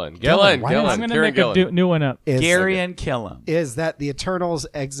 Why I'm not? going to Kieran make a Gillen. new one up. Gary and kill him. Is that the Eternals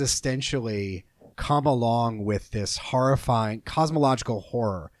existentially come along with this horrifying cosmological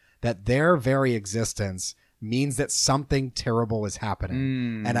horror that their very existence means that something terrible is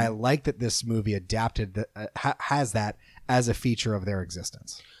happening. And I like that this movie adapted has that as a feature of their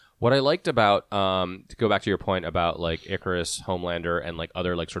existence. What I liked about, to go back to your point about like Icarus, Homelander, and like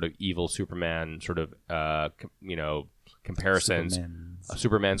other like sort of evil Superman sort of, comparisons,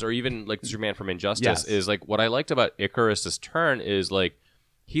 Supermans, or even like the Superman from Injustice, is like what I liked about Icarus's turn is like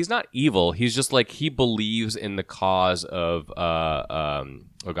he's not evil. He's just like he believes in the cause of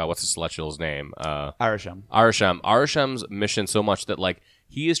oh god, what's the Celestial's name? Arisham. Arisham's mission so much that like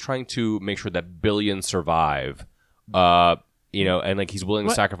he is trying to make sure that billions survive. And like he's willing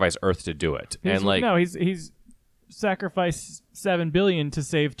to sacrifice Earth to do it. And like he's sacrificed 7 billion to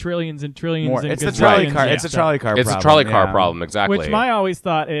save trillions and trillions. More. And It's the trolley gazillions car. and It's a stuff. trolley car. it's problem. a trolley car Yeah. problem, exactly. Which my always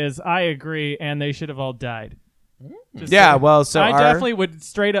thought is, I agree, and they should have all died. Just Yeah, saying. well, so I our- definitely would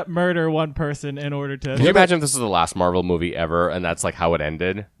straight up murder one person in order to. Can you imagine if this is the last Marvel movie ever and that's like how it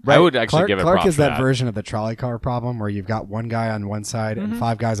ended? Right. I would actually Clark, give it Clark props is for that version of the trolley car problem where you've got one guy on one side and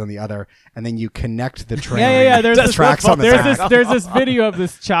 5 guys on the other, and then you connect the train. Yeah. There's the this, tracks on the there's back. this video of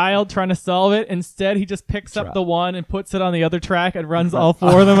this child trying to solve it. Instead, he just picks up the one and puts it on the other track and runs all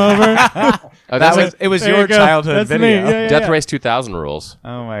 4 of them over. It was There your you go. childhood That's video. me. Yeah, Death Race 2000 rules.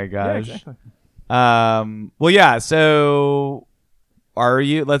 Oh my Yeah, gosh. exactly. Well, yeah. So,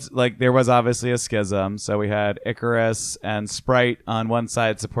 there was obviously a schism. So we had Icarus and Sprite on one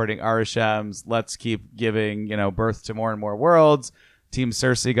side supporting Arisham's let's keep giving birth to more and more worlds. Team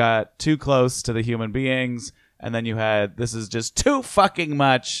Cersei got too close to the human beings, and then you had this is just too fucking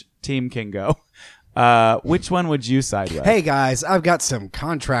much. Team Kingo. Which one would you side with? Hey guys, I've got some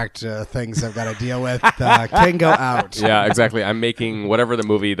contract things I've got to deal with. Can go out. Yeah, exactly. I'm making whatever the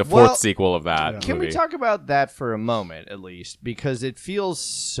movie, the 4th Well, sequel of that Can movie. we talk about that for a moment, at least? Because it feels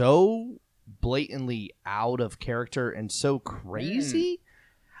so blatantly out of character and so crazy.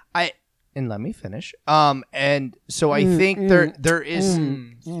 And let me finish. And so I think there is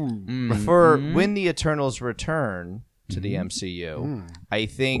for when the Eternals return to the MCU, I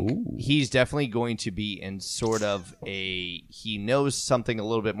think he's definitely going to be in sort of he knows something a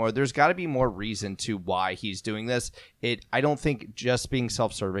little bit more. There's got to be more reason to why he's doing this. I don't think just being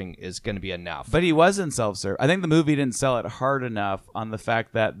self-serving is going to be enough. But he wasn't self-serve. I think the movie didn't sell it hard enough on the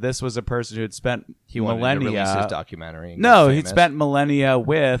fact that this was a person who had spent he wanted millennia. to release his documentary. and No, get he'd famous. spent millennia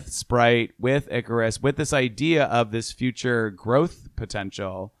with Sprite, with Icarus, with this idea of this future growth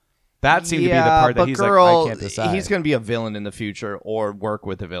potential. That seemed to be the part that but he's girl, like, I can't decide. he's going to be a villain in the future or work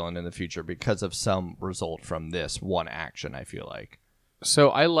with a villain in the future because of some result from this one action, I feel like. So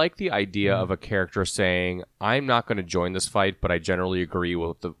I like the idea of a character saying, I'm not going to join this fight, but I generally agree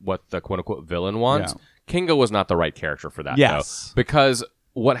with what the quote-unquote villain wants. Yeah. Kingo was not the right character for that, Yes. though. Because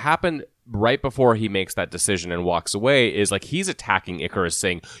what happened right before he makes that decision and walks away is like he's attacking Icarus,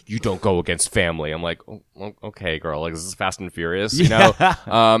 saying, "You don't go against family." I'm like, oh, okay, girl, like this is Fast and Furious, you know.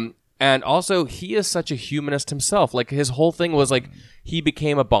 And also, he is such a humanist himself. Like his whole thing was like he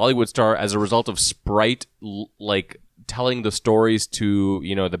became a Bollywood star as a result of Sprite, like telling the stories to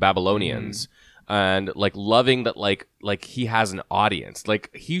the Babylonians. And like loving that, like he has an audience. Like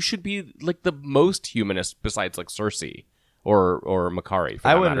he should be like the most humanist besides like Cersei or Makari.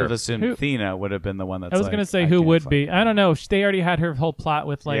 I would have assumed Athena would have been the one that's. I was gonna say who would be. I don't know. They already had her whole plot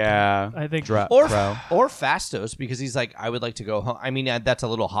with like. Yeah, I think or Fastos, because he's like, I would like to go home. I mean, that's a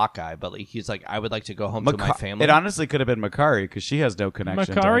little Hawkeye, but like, he's like, I would like to go home to my family. It honestly could have been Makari because she has no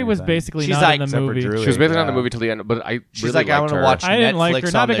connection. Makari was basically not in the movie. She was basically not in the movie till the end, but she's really like, I want to watch. I didn't like her,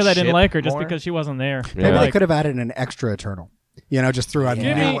 not because I didn't like her, just more. because she wasn't there. Maybe they could have added an extra Eternal. Just threw out.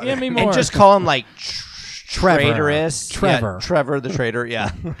 Give me more. And just call him like. Trevor the traitor.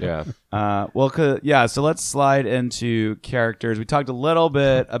 Yeah. Yeah. So let's slide into characters. We talked a little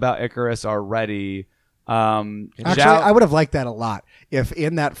bit about Icarus already. Actually, I would have liked that a lot if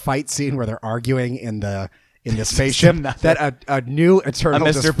in that fight scene where they're arguing in the spaceship that a new Eternal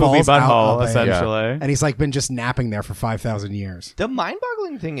a just Mr. Poopy falls out Butthole of essentially, and he's like been just napping there for 5,000 years. The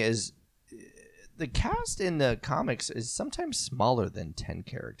mind-boggling thing is, the cast in the comics is sometimes smaller than 10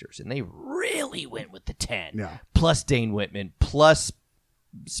 characters, and they really went with the 10. Yeah. Plus Dane Whitman, plus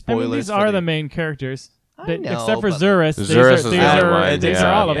spoilers. I mean, these are the main characters. I know, except for but Zurus. Zurus is These yeah.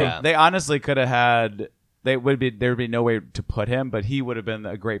 are all of them. They honestly could have had. There would be no way to put him, but he would have been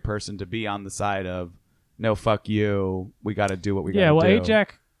a great person to be on the side of. No, fuck you. We got to do what we got to do. Yeah, well,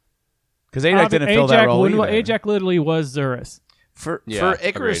 Ajak. Because Ajak didn't fill that role either. Ajak literally was Zurus. For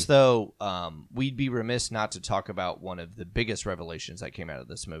Icarus, though, we'd be remiss not to talk about one of the biggest revelations that came out of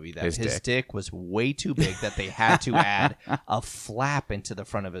this movie, that his dick was way too big that they had to add a flap into the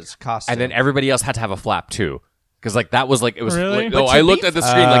front of his costume. And then everybody else had to have a flap, too. Because like that was like it was. Really? Like, I looked at the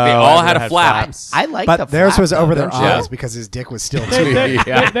screen like they all had a flap. I like, but the theirs flap, was over their don't you? eyes because his dick was still too big.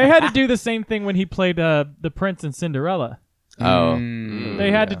 They had to do the same thing when he played the prince in Cinderella. Oh,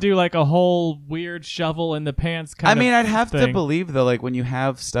 They had to do like a whole weird shovel in the pants kind of I'd have to thing. believe though, like when you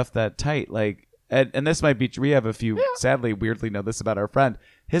have stuff that tight, like and this might be, we have a few sadly weirdly know this about our friend.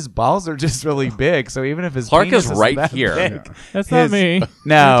 His balls are just really big, so even if his Clark penis is isn't right that here. big, That's not me.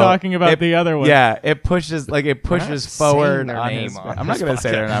 No, I'm talking about the other one. Yeah, it pushes forward their on name his. on I'm this not going to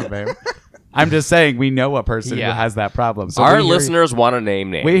say their name. I'm just saying we know a person who has that problem. So our listeners want to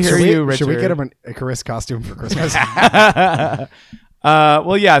name names. We hear you, Richard. Should we get him an Icarus costume for Christmas?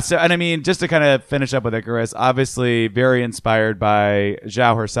 Well, yeah. So, and I mean, just to kind of finish up with Icarus, obviously very inspired by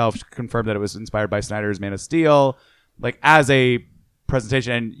Zhao herself. She confirmed that it was inspired by Snyder's Man of Steel, like as a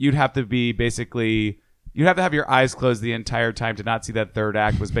presentation. And you'd have to be basically, you'd have to have your eyes closed the entire time to not see that third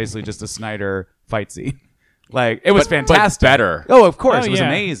act was basically just a Snyder fight scene. Like it was fantastic. But better. Oh, of course, it was yeah.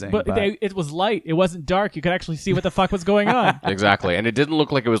 amazing. But it was light. It wasn't dark. You could actually see what the fuck was going on. Exactly. And it didn't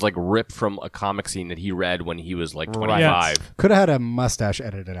look like it was like ripped from a comic scene that he read when he was like 25. Yes. Could have had a mustache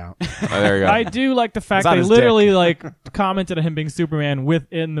edited out. Oh, there you go. I do like the fact on they his literally like commented on him being Superman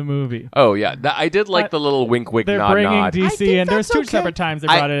within the movie. Oh yeah, I did like the little wink, wink, They're nod, bringing nod. DC, and there's that's two okay. separate times they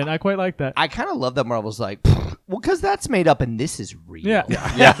brought it in. I quite like that. I kind of love that Marvel's like, well, because that's made up and this is real. Yeah.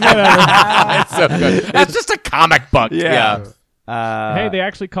 It's so good. That's just a comic book. Yeah. Hey, they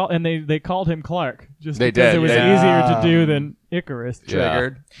actually called and they called him Clark just They because did. it was They- easier to do than Icarus.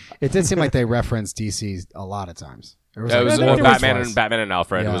 Triggered. It did seem like they referenced DC a lot of times. There It was I think Batman and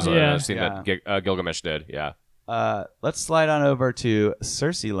Alfred. Yeah. It was Yeah. a scene that Gilgamesh did. Yeah. Let's slide on over to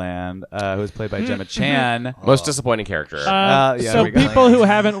Cersei Land, who was played by Gemma Chan. Most disappointing character. yeah, So we got people who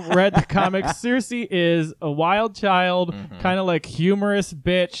haven't read the comics, Cersei is a wild child, kind of like humorous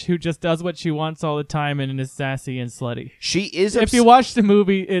bitch who just does what she wants all the time and is sassy and slutty. She is. If you watch the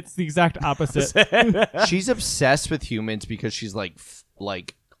movie, it's the exact opposite. she's obsessed with humans because she's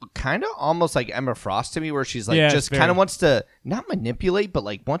like kind of almost like Emma Frost to me, where she's like Yeah, just very. kind of wants to not manipulate, but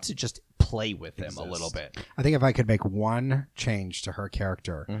like wants to just play with him a little bit. I think if I could make one change to her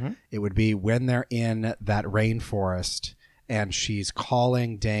character, it would be when they're in that rainforest and she's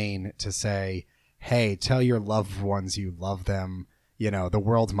calling Dane to say, hey, tell your loved ones you love them. The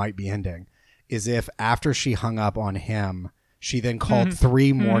world might be ending. Is if after she hung up on him, she then called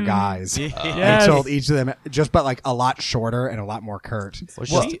 3 more guys and Yes. told each of them, but like a lot shorter and a lot more curt.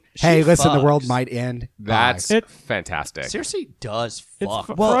 Well, Hey, she listen, the fucks. world might end. That's Bye. fantastic. Seriously does It's fuck.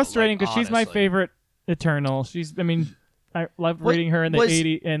 frustrating because she's my honestly. favorite Eternal. I love reading her in the was-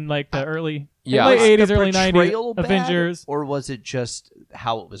 80s and like the early Yeah. late Was 80s, the early 90s portrayal bad, Avengers. or was it just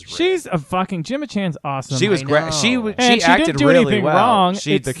how it was written. She's a fucking Gemma Chan's awesome. She was I great. know. She and she acted didn't do really anything well. wrong.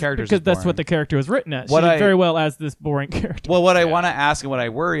 The It's character's because that's boring. what the character was written as. She What did I- very well as this boring character. Well, what I want to ask and what I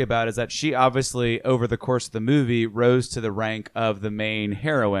worry about is that she obviously, over the course of the movie, rose to the rank of the main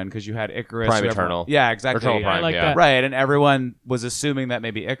heroine because you had Icarus. Prime who everyone- Eternal. Yeah, exactly. Eternal Prime, I like yeah. that. Right, and everyone was assuming that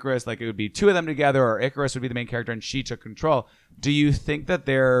maybe Icarus, like it would be two of them together, or Icarus would be the main character and she took control. Do you think that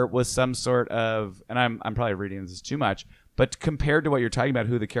there was some sort of, and I'm probably reading this too much, but compared to what you're talking about,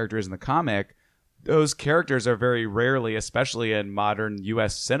 who the character is in the comic, those characters are very rarely, especially in modern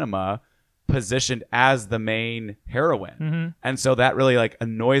U.S. cinema, positioned as the main heroine. And so that really like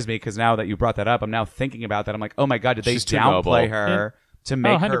annoys me because now that you brought that up, I'm now thinking about that. I'm like, oh my God, did they She's too downplay mobile. her to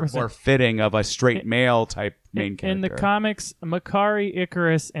make her 100%. more fitting of a straight male type main character? In the comics, Makari,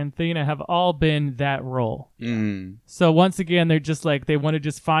 Icarus, and Thena have all been that role. So once again, they're just like they want to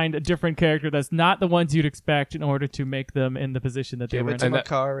just find a different character that's not the ones you'd expect in order to make them in the position that they Give were it in. to And that-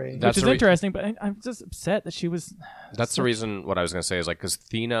 Makari. That's Which is the re- interesting, but I'm just upset that she was. That's the reason. What I was gonna say is like because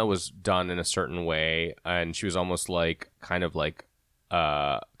Thena was done in a certain way, and she was almost like kind of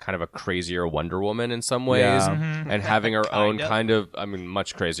a crazier Wonder Woman in some ways, Yeah. and having her own kind of, I mean,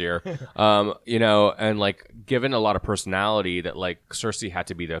 much crazier, and like given a lot of personality that like Cersei had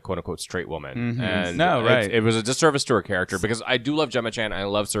to be the quote unquote straight woman, and No, right. it was a disservice to her character because I do love Gemma Chan, I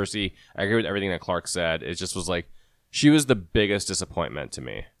love Cersei, I agree with everything that Clark said. It just was like she was the biggest disappointment to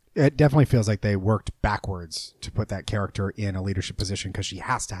me. It definitely feels like they worked backwards to put that character in a leadership position because she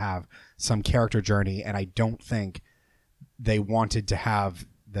has to have some character journey, and I don't think they wanted to have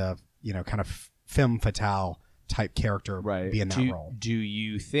the kind of femme fatale type character be in that role. Do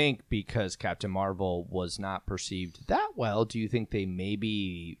you think because Captain Marvel was not perceived that well, do you think they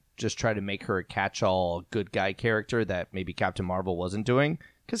maybe just try to make her a catch-all good guy character that maybe Captain Marvel wasn't doing?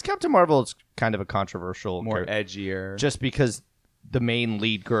 Because Captain Marvel is kind of a controversial, more character, edgier. just because the main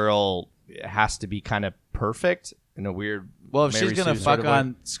lead girl has to be kind of perfect in a weird. Well, if Mary she's gonna Sue fuck sort of way.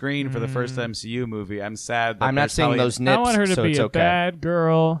 on screen for the first MCU movie, I'm sad. That I'm not there's saying probably- those nips. I want her to so be it's a okay. bad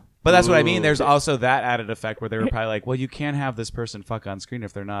girl. But that's what I mean. There's also that added effect where they were probably like, well, you can't have this person fuck on screen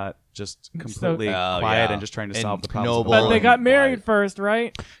if they're not just completely Oh, quiet yeah. and just trying to And solve the problems. noble. But they got and married quiet. first,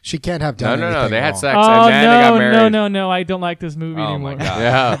 right? She can't have No, done no, anything no. They had wrong. sex Oh and then they got married. no! I don't like this movie Oh anymore. my god.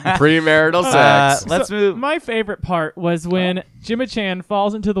 Yeah, premarital sex. Let's move. My favorite part was when Gemma Chan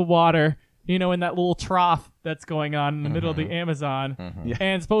falls into the water, in that little trough that's going on in the middle of the Amazon.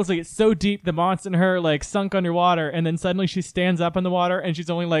 And supposedly it's so deep, the monster and her like sunk underwater, and then suddenly she stands up in the water and she's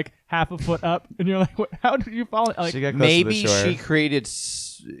only like half a foot up, and you're like, how did you fall? Like, She got close Maybe to the shore. she created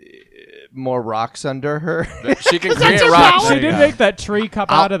more rocks under her. She can create rocks. she did make that tree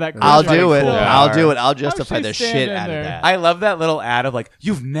cup out of that. I'll creature. do it. Cool. Yeah. I'll do it. I'll justify she the stand shit in out there? of that. I love that little ad of like,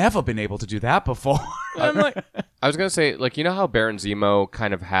 you've never been able to do that before. And I'm like, I was gonna say, like, you know how Baron Zemo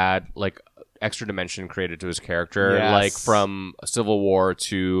kind of had like extra dimension created to his character, Yes. like from Civil War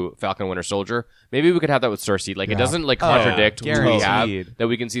to Falcon Winter Soldier. Maybe we could have that with Cersei. Like, it doesn't like contradict who we have. Guaranteed. That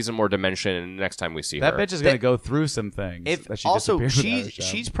we can see some more dimension next time we see That her. bitch is gonna go through some things. If that she also disappeared without a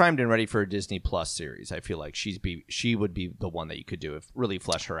she's show. primed and ready for a Disney Plus series. I feel like she would be the one that you could do if really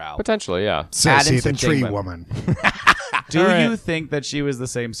flesh her out. Potentially, yeah. Add in Cersei, the some tree Dingman. woman. Do All right. you think that she was the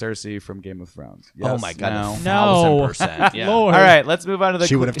same Cersei from Game of Thrones? Oh Yes, my god, no. 1,000%. Yeah. Lord. All right, let's move on to the.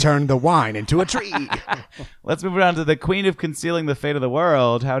 She would have turned the wine into a tree. Let's move on to the Queen of Concealing the Fate of the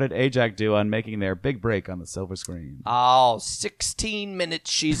World. How did Ajax do on making their big break on the silver screen? Oh, 16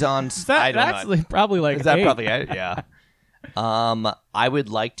 minutes she's on. I don't that's know. probably like Is that 8. probably it? Yeah. I would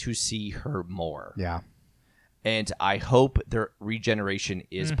like to see her more. Yeah. And I hope their regeneration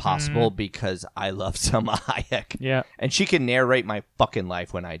is possible because I love Selma Hayek. Yeah. And she can narrate my fucking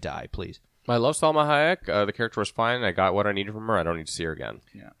life when I die, please. I love Salma Hayek. The character was fine. I got what I needed from her. I don't need to see her again.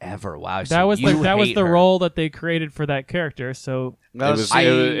 Ever. Wow. That so was you the hate her. role that they created for that character. So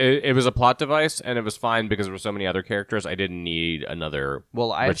It was a plot device, and it was fine because there were so many other characters. I didn't need another.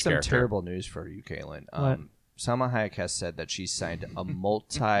 Well, I have rich some character. terrible news for you, Kaylin. What? Salma Hayek has said that she signed a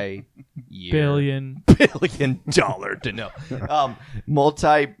multi-year billion. billion dollar to no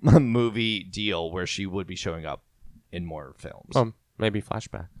multi-movie deal where she would be showing up in more films. Maybe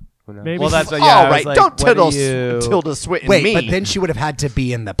flashback. Who knows? Maybe Well, that's she- what. Yeah, I All was right, like, don't what do Tilda Swinton Wait, me. but then she would have had to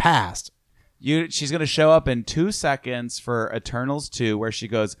be in the past. She's gonna show up in 2 seconds for Eternals 2, where she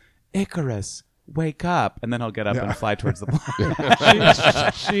goes, Icarus, wake up, and then he'll get up and fly towards the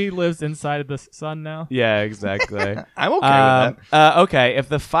planet. she lives inside of the sun now. Yeah, exactly. I'm okay with that. Okay, if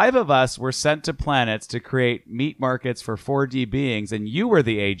the 5 of us were sent to planets to create meat markets for 4D beings, and you were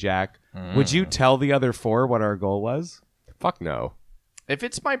the Ajax, would you tell the other 4 what our goal was? Fuck no. If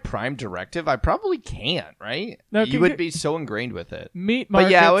it's my prime directive, I probably can't, right? No, you would be so ingrained with it. Meat markets.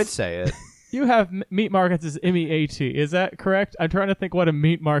 But yeah, I would say it. You have meat markets as MEAT. Is that correct? I'm trying to think what a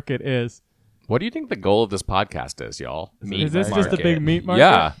meat market is. What do you think the goal of this podcast is, y'all? Is this just a big meat market?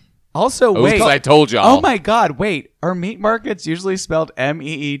 Yeah. Also, Oh, wait. 'cause I told y'all. Oh my God! Wait, are meat markets usually spelled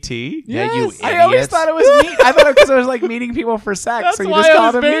MEET? Yeah, you Yes. I always idiots. thought it was meat. I thought it because it was like meeting people for sex. That's so you why just I call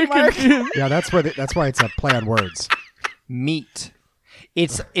was it a very meat market. confused. Yeah, that's why it's a play on words. Meat.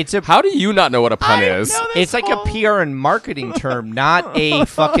 It's a How do you not know what a pun is? it's like a PR and marketing term, not a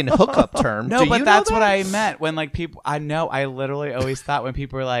fucking hookup term. No, Do you but know that's that? what I meant when like people. I know. I literally always thought when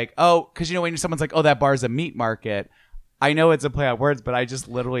people were like, "Oh," because you know when someone's like, "Oh, that bar's a meat market." I know it's a play on words, but I just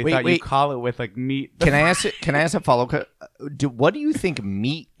literally thought you wait. call it with like meat. Can I ask a follow up? What do you think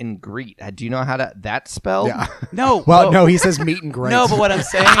meet and greet? Do you know how to that spell? Yeah. No. Well, no, he says meet and greet. No, but what I'm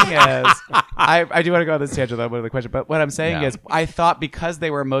saying is, I do want to go on this tangent. That was the question. But what I'm saying Yeah. is, I thought because they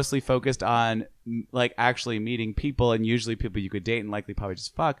were mostly focused on like actually meeting people, and usually people you could date and likely probably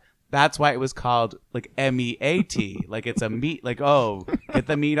just fuck. That's why it was called like MEAT. Like it's a meat. Like get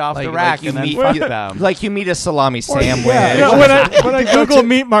the meat off the rack you and then meet, fuck you- them. like you meet a salami sandwich. Yeah, when I Google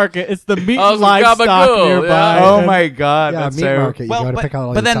meat market, it's the meat Oh, and so livestock gabagool, nearby. yeah. Oh and- my god! yeah, that's meat so... market. You go to pick out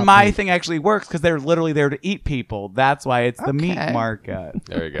all but your then top my meat. thing actually works because they're literally there to eat people. That's why it's the meat Okay. market.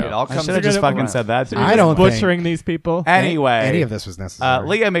 There you It all go. I comes should have just together. fucking said that. To You're you. I don't think- butchering these people. Anyway, any of this was necessary.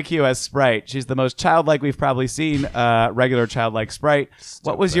 Leah McHugh as Sprite. She's the most childlike we've probably seen. Regular childlike Sprite.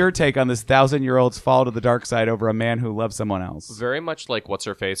 What was your take on this 1,000-year-old's fall to the dark side over a man who loves someone else? Very much like what's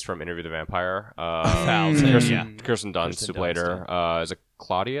her face from Interview with the Vampire. Kirsten Dunst who played her. Is it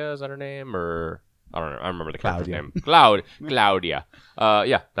Claudia? Is that her name? Or I don't know. I don't remember the character's name. Claudia.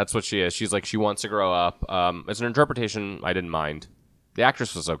 Yeah, that's what she is. She's like she wants to grow up. It's an interpretation I didn't mind. The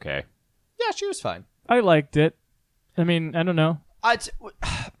actress was okay. Yeah, she was fine. I liked it. I mean, I don't know.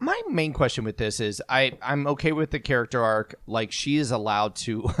 My main question with this is I'm okay with the character arc. Like she is allowed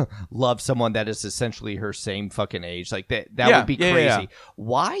to love someone that is essentially her same fucking age. Like that Yeah, would be yeah, crazy. yeah.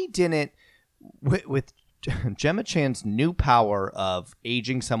 Why didn't with Gemma Chan's new power of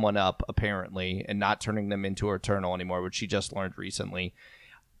aging someone up apparently and not turning them into eternal anymore, which she just learned recently?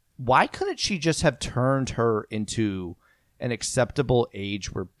 Why couldn't she just have turned her into an acceptable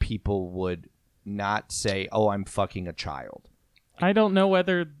age where people would not say, "Oh, I'm fucking a child"? I don't know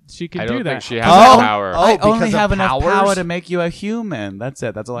whether she could I do don't that. think she has that power. Oh, I because only of have enough powers? power to make you a human. That's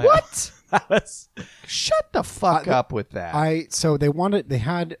it. That's all I What? have. What? Shut the fuck up with that. So they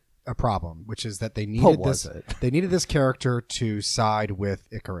had a problem, which is that they What needed was this. it? They needed this character to side with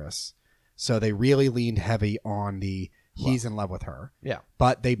Icarus, so they really leaned heavy on he's in love with her. Yeah.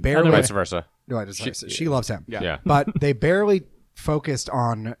 But they barely. Other way. Vice versa. No, I just she loves him. Yeah. But they barely focused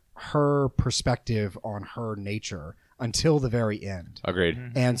on her perspective on her nature until the very end. Agreed.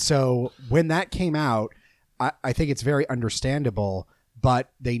 And so when that came out, I think it's very understandable,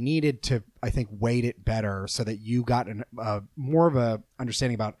 but they needed to, I think, weight it better so that you got more of a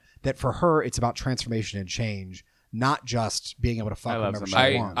understanding about that for her, it's about transformation and change, not just being able to fuck I love whomever she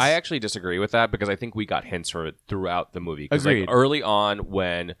somebody. wants. I actually disagree with that because I think we got hints for it throughout the movie. 'Cause, Agreed. Like, early on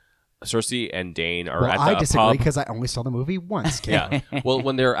when Cersei and Dane are well, at I the disagree pub. because I only saw the movie once. Kid. Yeah. Well,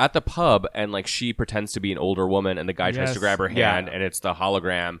 when they're at the pub and like she pretends to be an older woman and the guy tries Yes. to grab her Yeah. hand and it's the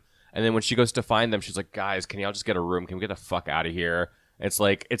hologram. And then when she goes to find them, she's like, "Guys, can y'all just get a room? Can we get the fuck out of here?" It's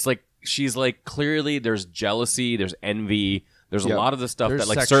like she's like clearly there's jealousy, there's envy, there's a lot of the stuff There's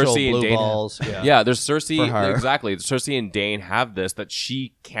that like sexual Cersei and blue Dane. balls. Yeah, there's Cersei For her. exactly. Cersei and Dane have this that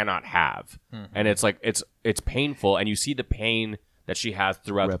she cannot have, and it's like it's painful, and you see the pain that she has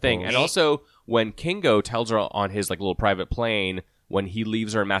throughout the thing. And also when Kingo tells her on his like little private plane when he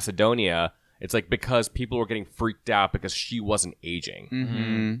leaves her in Macedonia, it's like because people were getting freaked out because she wasn't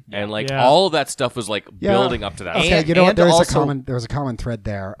aging, and like Yeah. all of that stuff was like Yeah. building up to that. Okay, And- you know what? and There's also- a common thread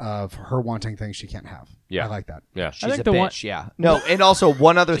there of her wanting things she can't have. Yeah. I like that. Yeah, She's think a the bitch, one- yeah. No, and also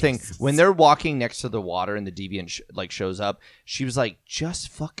one other thing. When they're walking next to the water and the deviant shows up, she was like, just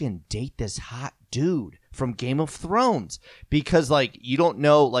fucking date this hot dude from Game of Thrones. Because, like, you don't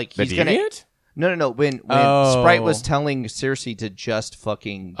know, like, The he's going to... deviant? No. When Oh. Sprite was telling Cersei to just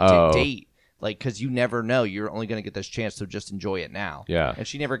fucking date, like, because you never know. You're only going to get this chance, so just enjoy it now. Yeah. And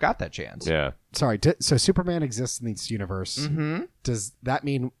she never got that chance. yeah. Sorry. So Superman exists in this universe. Mm-hmm. Does that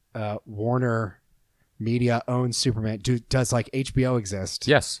mean Warner Media owns Superman? Does like HBO exist?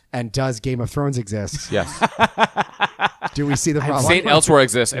 Yes. And does Game of Thrones exist? Yes. Do we see the problem? Saint Elsewhere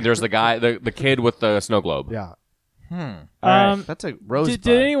exists, and there's the guy, the kid with the snow globe. Yeah. All right. That's a rosebud.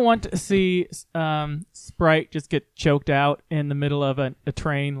 Did anyone want to see Sprite just get choked out in the middle of a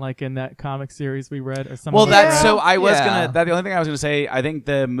train, like in that comic series we read, or something? Well, like that's that? so. I was Yeah. gonna. That the only thing I was gonna say. I think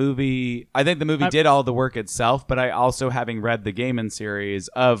the movie did all the work itself, but I also, having read the Gaiman series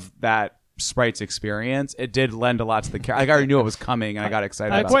of that Sprite's experience, it did lend a lot to the character. Like, I already knew it was coming, and I got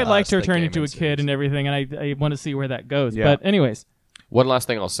excited. I about quite it. liked her the turning Gaiman into a series. kid and everything, and I want to see where that goes. Yeah. But anyways, One last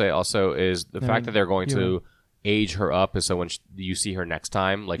thing I'll say also is the fact that they're going you to age her up is so when you see her next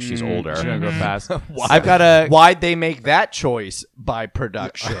time, like she's older. She's gonna go fast. Why- I've got a. Why'd they make that choice by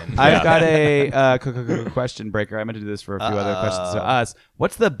production? I've got a question breaker. I meant to do this for a few other questions to us.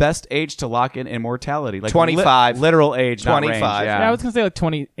 What's the best age to lock in immortality? Like 25. literal age, not 25. range. yeah, I was gonna say like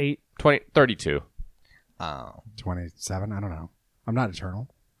 28. 32. Oh. 27. I don't know. I'm not eternal.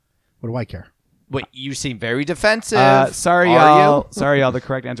 What do I care? Wait, you seem very defensive. Sorry, Are y'all. you? Sorry, y'all. The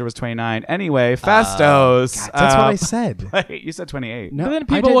correct answer was 29. Anyway, Fastos. That's what I said. Wait, you said 28. No, But then I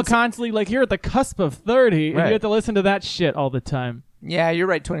people will didn't constantly like you're at the cusp of 30, and Right. you have to listen to that shit all the time. Yeah, you're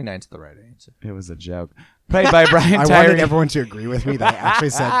right. 29's the right answer. It was a joke. Played by Brian I wanted Tyree. everyone to agree with me that I actually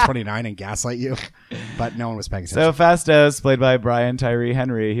said 29 and gaslight you, but no one was paying So attention. Fastos, played by Brian Tyree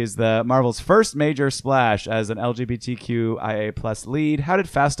Henry, he's the Marvel's first major splash as an LGBTQIA plus lead. How did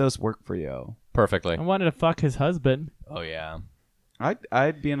Fastos work for you? Perfectly. I wanted to fuck his husband. Oh yeah.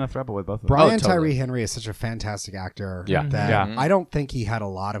 I'd be in a throuple with both of them. Brian totally. Tyree Henry is such a fantastic actor Yeah. that Yeah. I don't think he had a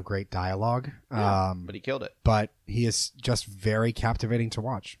lot of great dialogue, But he killed it. but he is just very captivating to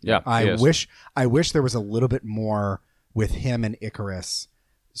watch. Yeah, he I is. wish there was a little bit more with him and Icarus,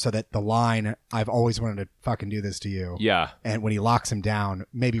 so that the line "I've always wanted to fucking do this to you," Yeah. and when he locks him down,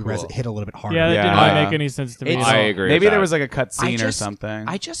 maybe hit a little bit harder. Yeah, that Yeah. didn't really make any sense to me. It's- at I all. agree. Maybe with there that. was like a cut I scene or just- something.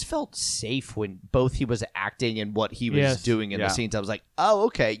 I just felt safe when both he was acting and what he was Yes. doing in Yeah. the scenes. I was like, oh,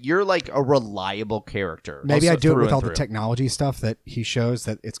 okay, you're like a reliable character. Maybe Also I do it through with and all the through. technology stuff that he shows,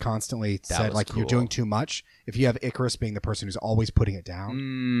 that it's constantly said was like you're cool. doing too much. If you have Icarus being the person who's always putting it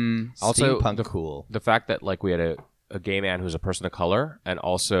down, Also, Steampunk cool. the fact that like we had a gay man who's a person of color and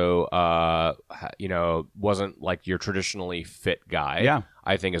also wasn't like your traditionally fit guy. Yeah.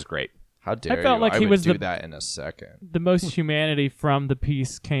 I think is great. How dare felt you? like I he would was do the- that in a second. The most humanity from the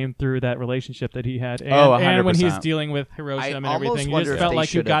piece came through that relationship that he had, and, Oh, and when he's 100%. dealing with Hiroshima and almost everything, you wonder just if felt they like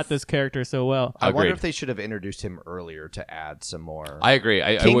you should got have- this character so well. I wonder Agreed. if they should have introduced him earlier to add some more. I agree.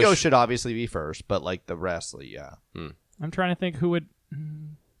 I Kingo wish, should obviously be first, but like the rest, yeah. I'm trying to think who would.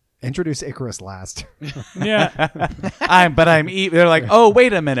 introduce Icarus last. Yeah, They're like, oh,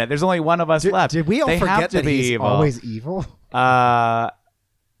 wait a minute. There's only one of us left. Did we all They have forget to that be he's evil. always evil? I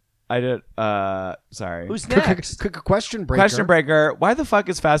did. Sorry. Who's next? Question breaker. Question breaker. Why the fuck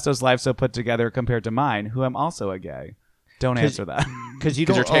is Fastos' life so put together compared to mine, who am also a gay? Don't answer that. Because you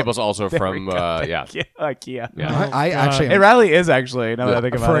because don't. your table's also from Yeah. Yeah. I actually It really is actually. Now that I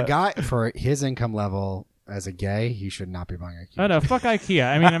think about for it. a guy for his income level as a gay, he should not be buying a oh cube. no, fuck IKEA.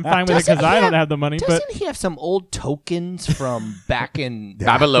 I mean, I'm fine with it Doesn't because he I don't have- have the money, but Doesn't he have some old tokens from back in?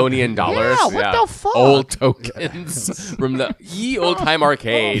 Babylonian dollars. Yeah, what the fuck? Old tokens from the ye old time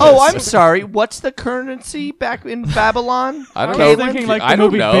arcade. Oh, I'm sorry. What's the currency back in Babylon? I don't I know. was thinking like the I don't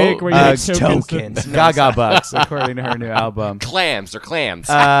movie know. Big, where you get tokens. tokens. Gaga Bucks, according to her new album. Clams. They're clams.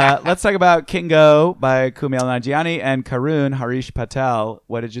 Let's talk about Kingo by Kumail Nanjiani and Karun Harish Patel.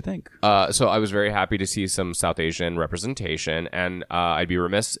 What did you think? So I was very happy to see some South Asian representation, and I'd be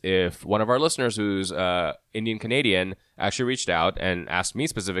remiss if one of our listeners who's Indian Canadian actually reached out and asked me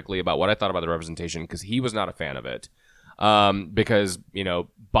specifically about what I thought about the representation, because he was not a fan of it. Because,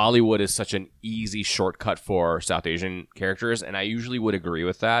 Bollywood is such an easy shortcut for South Asian characters, and I usually would agree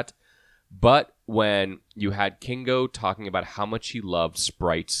with that. But when you had Kingo talking about how much he loved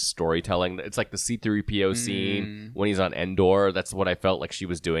Sprite's storytelling, it's like the C-3PO scene when he's on Endor. That's what I felt like she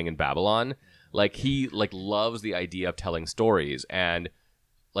was doing in Babylon. Like, he loves the idea of telling stories, and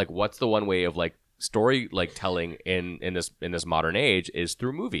what's the one way of story telling in this modern age is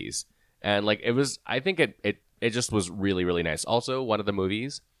through movies. And I think it just was really, really nice. Also, one of the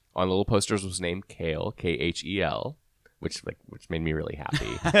movies on little posters was named Kale, Khel, which made me really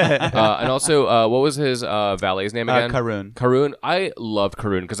happy. And also, what was his valet's name again? Karun. Karun. I loved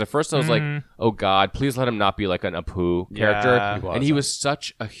Karun because at first I was like, oh God, please let him not be like an Apu character. Yeah, And he was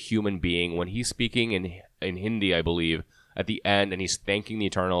such a human being when he's speaking in Hindi, I believe, at the end, and he's thanking the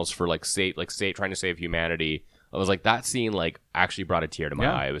Eternals for trying to save humanity. I was like, that scene actually brought a tear to my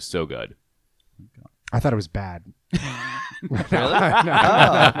Yeah. eye. It was so good. I thought it was bad. Really?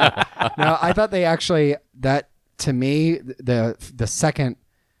 No, I thought they actually that to me the second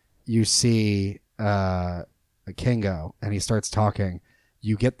you see Kingo and he starts talking,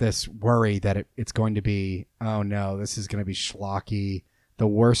 you get this worry that it's going to be, oh no, this is going to be schlocky, the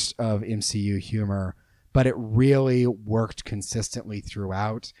worst of MCU humor, but it really worked consistently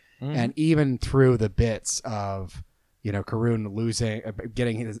throughout. And even through the bits of, Karun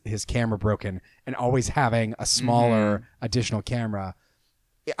getting his camera broken and always having a smaller additional camera,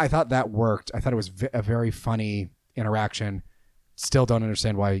 I thought that worked. I thought it was a very funny interaction. Still don't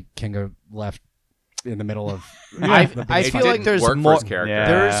understand why Kingo left in the middle of. I It feel like didn't there's work for more. his character. Yeah.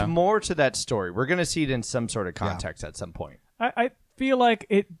 There's more to that story. We're gonna see it in some sort of context at some point. I feel like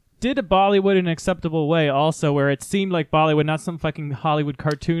it did a Bollywood in an acceptable way also, where it seemed like Bollywood, not some fucking Hollywood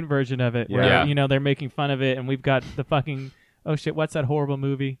cartoon version of it, where, Yeah. they're making fun of it, and we've got the fucking, oh shit, what's that horrible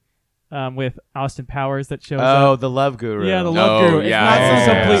movie with Austin Powers that shows Oh, up? The Love Guru. Yeah, the Oh, Love Guru. It's yeah, not yeah,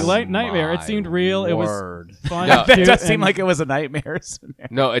 some yeah. complete nightmare. It seemed real. It was fun. No, That cute, does seem and like it was a nightmare.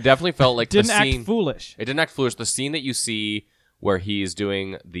 No, it definitely felt like didn't the act scene. foolish. It didn't act foolish. The scene that you see where he's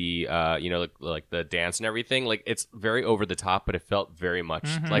doing the, like the dance and everything, like it's very over the top, but it felt very much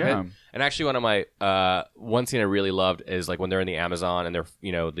like Yeah. it. And actually, one of my one scene I really loved is like when they're in the Amazon and they're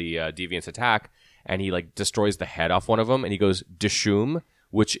the deviants attack, and he like destroys the head off one of them, and he goes Dishoom,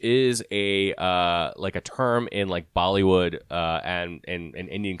 which is a like a term in like Bollywood and in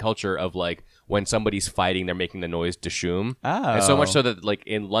Indian culture of like when somebody's fighting, they're making the noise Dishoom. Oh. And so much so that like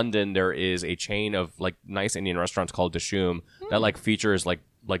in London there is a chain of like nice Indian restaurants called Dishoom that like features like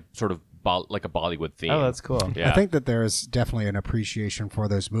sort of like a Bollywood theme. Oh, that's cool. Yeah. I think that there is definitely an appreciation for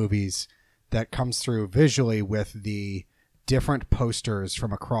those movies that comes through visually with the different posters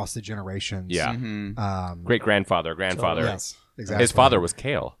from across the generations. Yeah. Um, Great grandfather. yes, exactly. His father was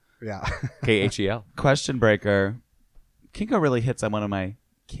Kale. Yeah. Khel. Question breaker. Kinko really hits on one of my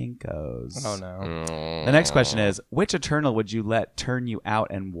Kinkos. Oh no. The next question is, which Eternal would you let turn you out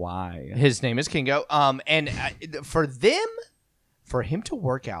and why? His name is Kingo. And for him to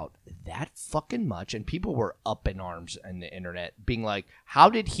work out that fucking much, and people were up in arms on the internet, being like, "How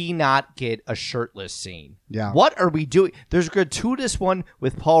did he not get a shirtless scene? Yeah. What are we doing?" There's a gratuitous one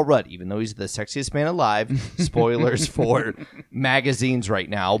with Paul Rudd, even though he's the sexiest man alive. Spoilers for magazines right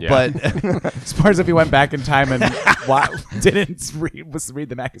now, Yeah. but Spoilers if you went back in time and didn't read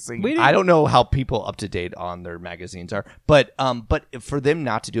the magazine. I don't know how people up to date on their magazines are, but for them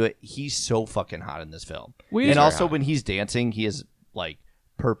not to do it, he's so fucking hot in this film. We- And Very also hot. when he's dancing, he is like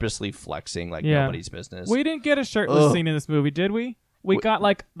purposely flexing like Yeah. nobody's business. We didn't get a shirtless Ugh. scene in this movie, did we? We got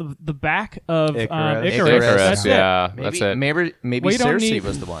like the back of Icarus. Icarus. Icarus, That's it. yeah. maybe, That's it. Maybe We don't Cersei need-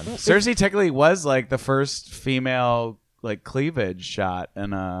 was the one. Cersei technically was like the first female like cleavage shot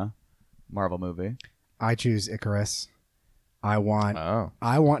in a Marvel movie. I choose Icarus. I want Oh.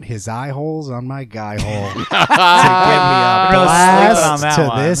 his eye holes on my guy hole to give me Ah, a really sleeping on blast that to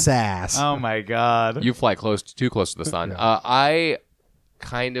one. this ass. Oh my god. You fly too close to the sun. I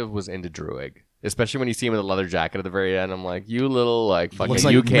kind of was into Druig, especially when you see him in the leather jacket at the very end. I'm like, you little like fucking Looks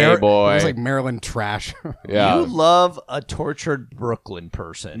like UK boy. Looks like Maryland trash. yeah. You love a tortured Brooklyn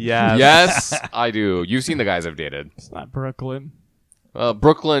person. Yeah. Yes, I do. You've seen the guys I've dated. It's not Brooklyn.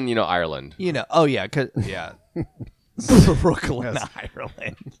 Brooklyn, Ireland. You know. Oh yeah. Yeah. Brooklyn,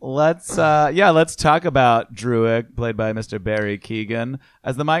 Ireland. Let's talk about Druig, played by Mr. Barry Keoghan,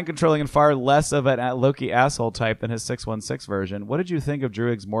 as the mind-controlling and far less of a Loki asshole type than his 616 version. What did you think of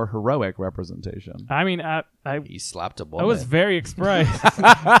Druig's more heroic representation? I mean, I He slapped a I woman. was very surprised.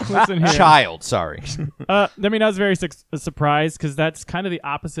 Listen here. Child. Sorry. I mean, I was very surprised because that's kind of the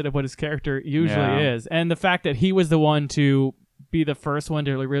opposite of what his character usually Yeah. is, and the fact that he was the one to be the first one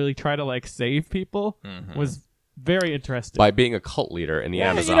to really try to like save people was very interesting. By being a cult leader in the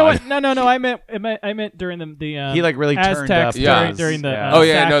Amazon. You know what? No. I meant during the He, like, really turned Aztecs up Yeah. during the Yeah. Oh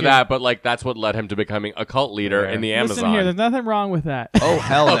yeah, I know Sacking. that, but like that's what led him to becoming a cult leader in the Amazon. Listen here, there's nothing wrong with that. Oh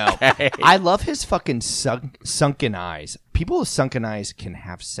hell no! Okay. I love his fucking sunken eyes. People with sunken eyes can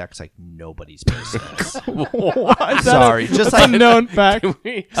have sex like nobody's business. Sorry, just That's like a known fact.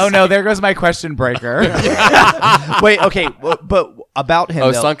 Oh no, there goes my question breaker. wait. Okay, but about him.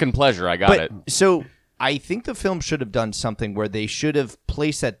 Oh, though, sunken pleasure. I got but it. so I think the film should have done something where they should have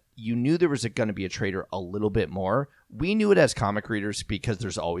placed that you knew there was going to be a traitor a little bit more. We knew it as comic readers because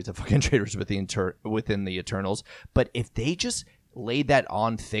there's always a fucking traitors within the Eternals. But if they just laid that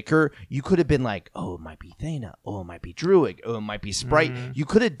on thicker, you could have been like, oh, it might be Thana. Oh, it might be Druig. Oh, it might be Sprite. You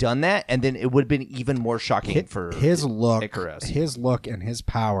could have done that, and then it would have been even more shocking for his look, Icarus. his look, and his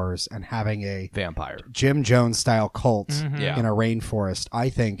powers, and having a vampire. Jim Jones style cult Yeah. in a rainforest, I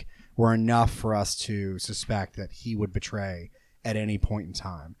think were enough for us to suspect that he would betray at any point in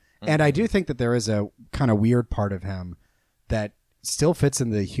time. And I do think that there is a kind of weird part of him that still fits in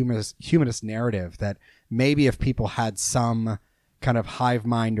the humanist narrative, that maybe if people had some kind of hive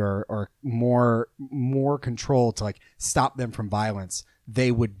mind or more control to like stop them from violence,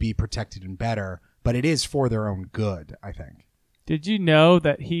 they would be protected and better. But it is for their own good, I think. Did you know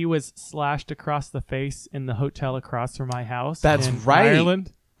that he was slashed across the face in the hotel across from my house? That's in right.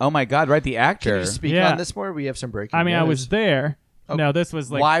 Ireland? Oh my God! Right, the Can actor. you speak Yeah. on this more? We have some breaking I mean, I news. was there. Oh, No, this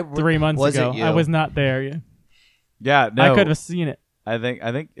was like why 3 months was ago. it you? I was not there yet. Yeah, no. I could have seen it. I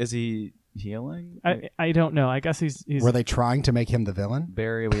think is he healing? I don't know. I guess he's Were they trying to make him the villain?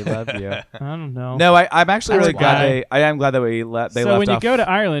 Barry, we love you. I don't know. No, I'm actually really That's glad why. I am glad that they so left when you off. go to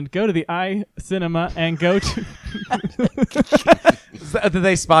Ireland, go to the I Cinema and go to Did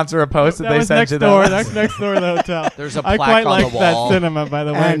they sponsor a post that, that they was sent next to door. them? That's next door to the hotel. There's a I plaque quite on like the that wall. cinema, by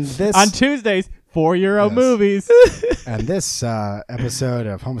the way. And this- on Tuesdays, €4 Yes. movies. And this episode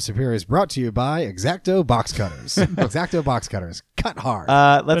of Homo Superior is brought to you by X-Acto Box Cutters. X-Acto Box Cutters. Cut hard.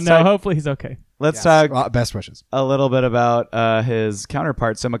 But Let's no, talk, hopefully he's okay. let's Yes. talk Well, best wishes. a little bit about his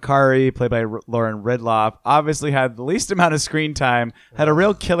counterpart. So Makari, played by Lauren Ridloff, obviously had the least amount of screen time. Had a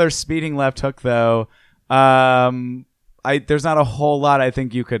real killer speeding left hook, though. There's not a whole lot I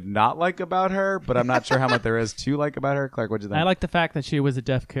think you could not like about her, but I'm not sure how much there is to like about her. Clark, what'd you think? I like the fact that she was a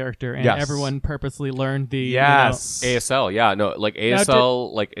deaf character and Yes. everyone purposely learned the yes. ASL, yeah, no, like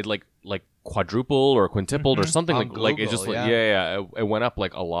ASL, like it, like quadrupled or quintupled or something On like it Google, just like yeah. it went up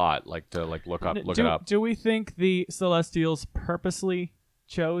like a lot, like to like look it up. Do we think the Celestials purposely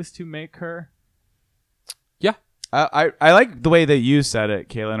chose to make her? Yeah, I like the way that you said it,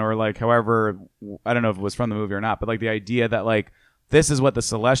 Kaylin, or like however, I don't know if it was from the movie or not, but like the idea that like this is what the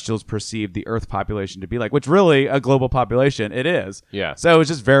Celestials perceive the Earth population to be like, which really a global population it is. Yeah. So it's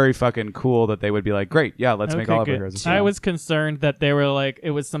just very fucking cool that they would be like, great, yeah, let's make Okay, all of our good. heroes. I was concerned that they were like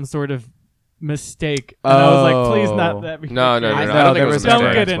it was some sort of mistake, and I was like, please not that. be No, the no, case. no, I don't think there it was was a never Don't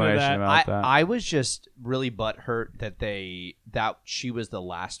an get into explanation that. about that. I was just really butthurt that she was the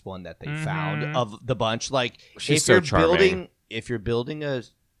last one that they found of the bunch. Like She's if so you're charming. building a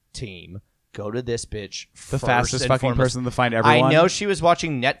team, go to this bitch. the first fastest and fucking foremost. person to find everyone. I know she was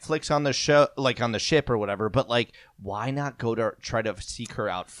watching Netflix on the show, like on the ship or whatever, but like, why not go to try to seek her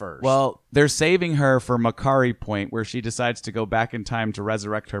out first? Well, they're saving her for Makari Point, where she decides to go back in time to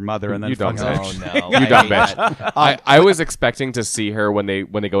resurrect her mother, and then You dumb fucks bitch. up. oh no, You I dumb hate bitch. that. I was expecting to see her when they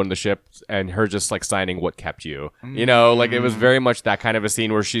go into the ship and her just like signing "What kept you," you know, like it was very much that kind of a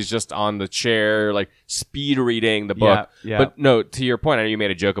scene where she's just on the chair, like speed reading the book. Yeah. But no, to your point, I know you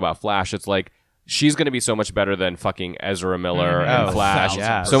made a joke about Flash. It's like she's going to be so much better than fucking Ezra Miller and Oh, Flash.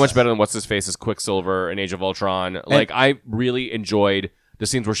 1000%. So much better than what's his face is Quicksilver in Age of Ultron. Like I really enjoyed the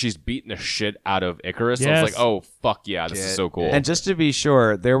scenes where she's beating the shit out of Icarus. I Yes. was like, oh fuck yeah, this is so cool. And just to be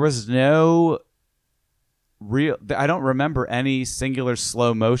sure, there was no real. I don't remember any singular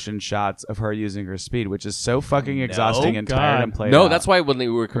slow motion shots of her using her speed, which is so fucking exhausting and tired God. and played No, out. that's why when they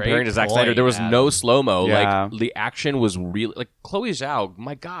were comparing to Zack point, Snyder, there was no Adam. slow mo. Yeah. Like the action was really like Chloe Zhao.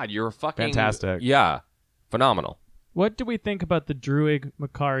 My God, you're fucking Fantastic. Yeah, phenomenal. What do we think about the Druig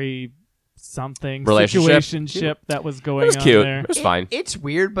Makari something Relationship? situationship that was It going was on cute. there? It was fine. It's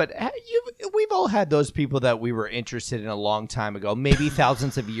weird, but we've all had those people that we were interested in a long time ago, maybe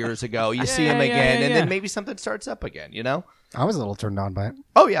thousands of years ago. You see them yeah, again, yeah, and yeah. then maybe something starts up again. You know? I was a little turned on by it.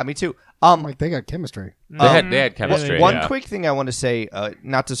 Oh yeah, me too. Like they got chemistry. They had chemistry. One yeah. quick thing I want to say,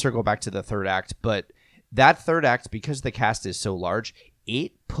 not to circle back to the third act, but that third act, because the cast is so large,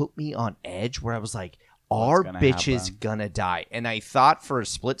 it put me on edge where I was like, our gonna bitch is happen? gonna die. And I thought for a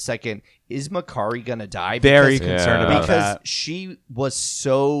split second, is Makari gonna die? very Because- concerned Yeah. about because that. she was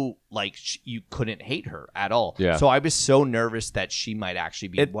so like you couldn't hate her at all. Yeah. So I was so nervous that she might actually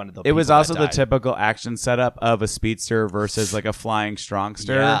be one of the. It was people also that the died. typical action setup of a speedster versus like a flying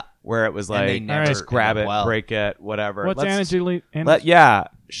strongster, Yeah. where it was And they like never just grab ended it, well. break it, whatever. What's Let's- Anna Julie? yeah,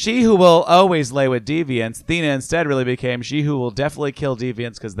 she who will always lay with deviants. Thena instead really became she who will definitely kill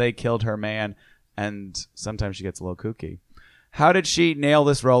deviants because they killed her man, and sometimes she gets a little kooky. How did she nail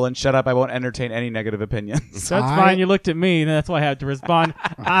this role? And shut up, I won't entertain any negative opinions. That's fine. You looked at me, and that's why I had to respond.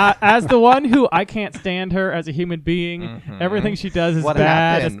 As the one who I can't stand her as a human being, everything she does is What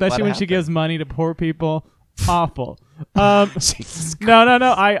bad, happened? especially What when she happened? gives money to poor people. Awful. No.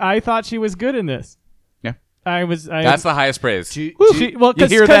 I thought she was good in this. Yeah. That's the highest praise. She, well, You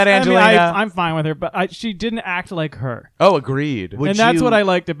hear that, Angelina? I'm fine with her, but she didn't act like her, Oh, agreed. Would and that's you- what I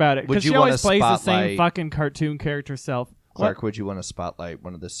liked about it would because you she always wanna plays the same spotlight- fucking cartoon character self. Clark, would you want to spotlight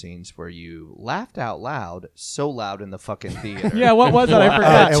one of the scenes where you laughed out loud, so loud in the fucking theater? Yeah, what was it? I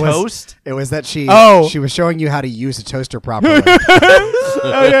forgot. it was- Toast? It was that she Oh. she was showing you how to use a toaster properly.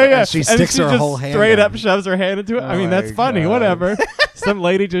 Oh yeah. She And sticks she her just whole hand straight in. up shoves her hand into it. I Oh mean, that's my funny. God. Whatever. Some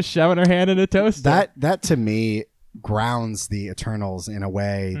lady just shoving her hand in a toaster. that to me grounds the Eternals in a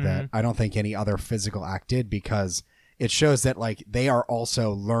way that I don't think any other physical act did, because it shows that like they are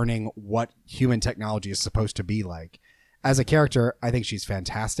also learning what human technology is supposed to be like. As a character, I think she's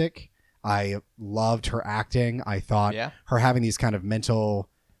fantastic. I loved her acting. I thought her having these kind of mental,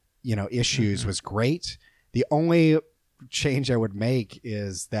 issues was great. The only change I would make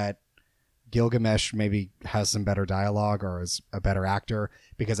is that Gilgamesh maybe has some better dialogue or is a better actor,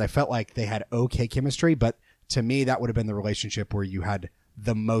 because I felt like they had okay chemistry, but to me that would have been the relationship where you had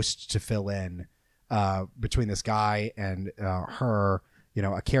the most to fill in between this guy and her,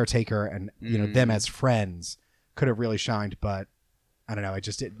 a caretaker, and them as friends could have really shined, but I don't know,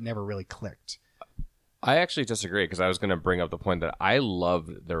 it never really clicked. I actually disagree, because I was going to bring up the point that I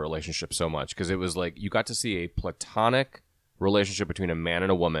loved their relationship so much, because it was like you got to see a platonic relationship between a man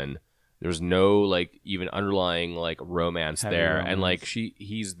and a woman. There's no like even underlying like romance there, and like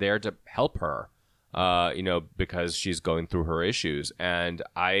he's there to help her, because she's going through her issues. And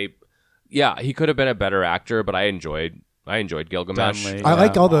he could have been a better actor, but I enjoyed Gilgamesh. Dunley, I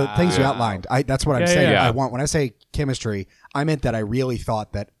liked all the things you outlined. That's what I'm saying. yeah. I want, when I say chemistry, I meant that I really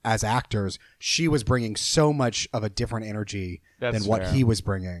thought that as actors, she was bringing so much of a different energy than what he was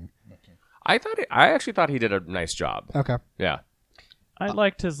bringing. I actually thought he did a nice job. Okay. Yeah. I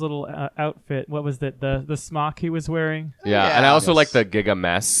liked his little outfit. What was that? The smock he was wearing. Yeah, and I also like the Giga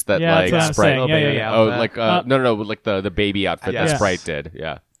mess that Yeah, that's what I'm Sprite. saying. Yeah. Oh, like no, like the baby outfit that Yes. Sprite did.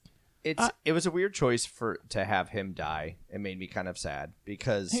 Yeah. It was a weird choice to have him die. It made me kind of sad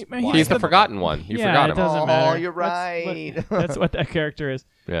because Hey, man, why? He's the forgotten one. You yeah, forgot it him. doesn't Oh, matter. you're right. That's what that character is.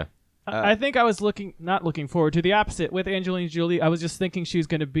 Yeah. I think I was not looking forward to the opposite with Angelina Jolie. I was just thinking she was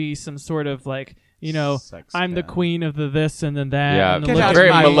going to be some sort of like, Sex I'm the down. queen of the this and then that. Yeah, and the Get look out at of very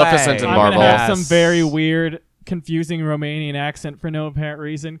my me. Maleficent way. in I'm Marvel. gonna have Yes. some very weird, confusing Romanian accent for no apparent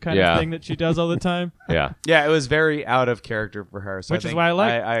reason kind Yeah. of thing that she does all the time. Yeah. Yeah, it was very out of character for her. So Which I is think why I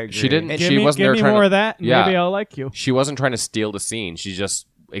like- I agree. She didn't. Give she me, wasn't give there me trying more to, of that, and Yeah. maybe I'll like you. She wasn't trying to steal the scene. She just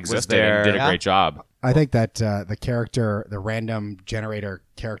existed there. and did a Yeah. great job. I think that the character, the random generator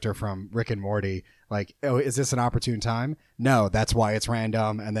character from Rick and Morty, like, oh, is this an opportune time? No, that's why it's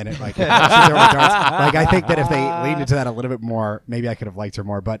random. And then it like, shoots her with darts. Like, I think that if they leaned into that a little bit more, maybe I could have liked her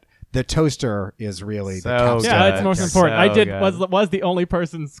more. But the toaster is really the So capstone. Yeah, good. that's most So important. I did good. was the only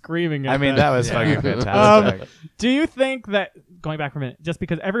person screaming. At I mean, that was fucking fantastic. Do you think that, going back for a minute, just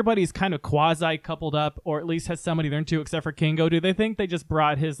because everybody's kind of quasi coupled up, or at least has somebody they're into, except for Kingo, do they think they just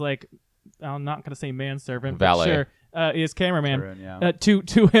brought his like, I'm not gonna say manservant, but Valet. sure, his cameraman Tarun, yeah.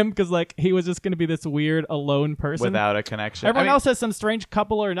 to him because like he was just gonna be this weird alone person Without a connection. Everyone I mean, else has some strange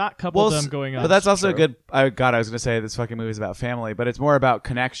couple or not coupledom going on. But that's also a good. I was going to say this fucking movie is about family, but it's more about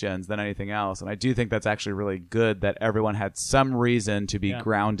connections than anything else. And I do think that's actually really good that everyone had some reason to be Yeah.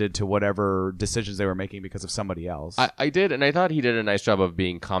 grounded to whatever decisions they were making because of somebody else. I did, and I thought he did a nice job of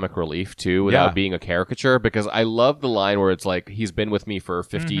being comic relief too, without Yeah. being a caricature. Because I love the line where it's like, he's been with me for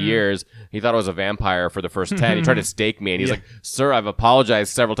 50 years. He thought I was a vampire for the first 10. He tried to stake me, and he's like, "Sir, I've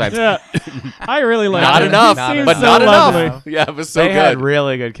apologized several times. yeah, I really like Not it. enough, He seems but so not lovely. enough." Yeah, it was so they good. had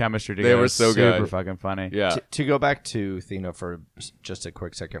really good chemistry together. They were so Super good. fucking funny. Yeah. To go back to Thena for just a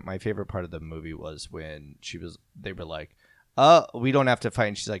quick second, my favorite part of the movie was when they were like, we don't have to fight.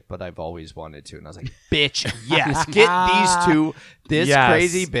 And she's like, but I've always wanted to. And I was like, bitch, yes, get these two, this Yes.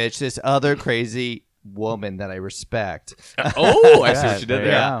 crazy bitch, this other crazy woman that I respect. Oh, I see what you did there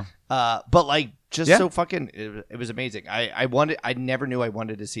you there. go. But like, just Yeah. so fucking, it was amazing. I never knew I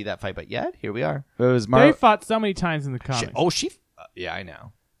wanted to see that fight, but yet, here we are. It was They fought so many times in the She, comics. yeah, I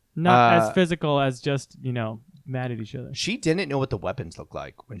know. Not as physical as just mad at each other. She didn't know what the weapons looked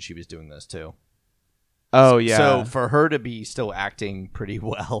like when she was doing this too. Oh yeah. So for her to be still acting pretty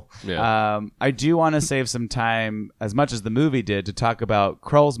well, Yeah. I do want to save some time, as much as the movie did, to talk about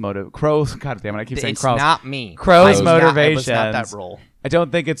Kroll's motive. Kroll's, God damn it, I keep saying it's Kroll's. not me. Crow's I was not motivations. that role. I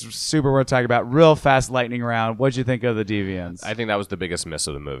don't think it's super worth talking about. Real fast lightning round. What'd you think of the Deviants? I think that was the biggest miss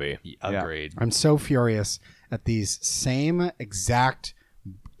of the movie. Agreed. I'm so furious at these same exact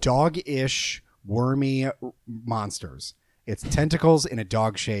dog-ish wormy monsters. It's tentacles in a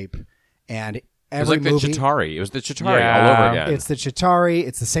dog shape, and It was every like the movie. Chitauri. It was the Chitauri Yeah. all over again. It's the Chitauri.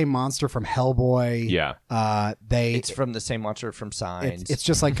 It's the same monster from Hellboy. Yeah. It's from the same monster from Signs. It's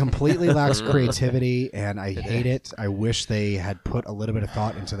just like completely lacks creativity, and I hate it. I wish they had put a little bit of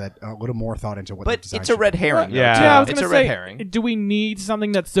thought into that, a little more thought into what. but the design it's a should red be. herring. though, Yeah. too. Yeah, I was it's gonna a red say, herring. do we need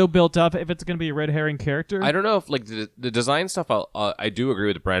something that's so built up if it's going to be a red herring character? I don't know if like the design stuff. I do agree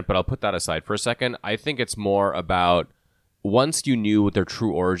with Brent, but I'll put that aside for a second. I think it's more about once you knew their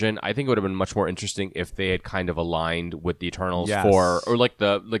true origin, I think it would have been much more interesting if they had kind of aligned with the Eternals Yes. or like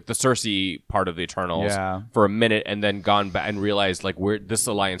the Cersei part of the Eternals for a minute, and then gone back and realized like this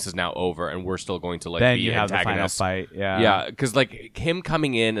alliance is now over, and we're still going to like Then be you have the final antagonists. fight. Yeah, because like him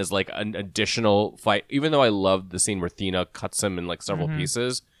coming in as like an additional fight, even though I loved the scene where Thena cuts him in like several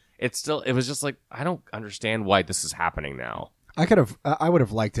pieces, it was just like I don't understand why this is happening now. I would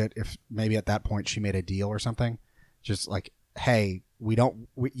have liked it if maybe at that point she made a deal or something. Just like, hey, we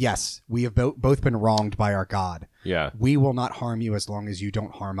have both been wronged by our God. Yeah. We will not harm you as long as you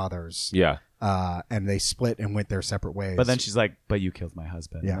don't harm others. Yeah. And they split and went their separate ways. But then she's like, "But you killed my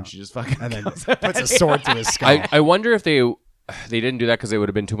husband." Yeah. And she just fucking and then kills him. puts a sword to his skull. I wonder if they didn't do that because it would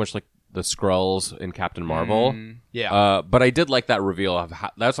have been too much like the Skrulls in Captain Marvel. Yeah. But I did like that reveal of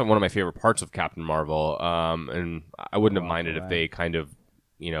that's like one of my favorite parts of Captain Marvel. And I wouldn't have minded if they kind of,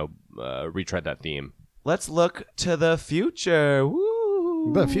 retread that theme. Let's look to the future.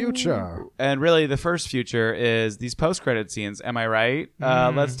 Woo. The future. And really, the first future is these post-credit scenes. Am I right?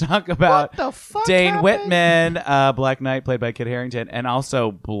 Let's talk about What the fuck Dane happened? Whitman, Black Knight, played by Kit Harington, and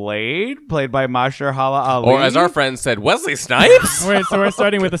also Blade, played by Mahershala Ali. Or as our friend said, Wesley Snipes. Wait, so we're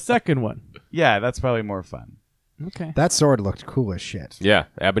starting with the second one. Yeah, that's probably more fun. Okay. That sword looked cool as shit. Yeah,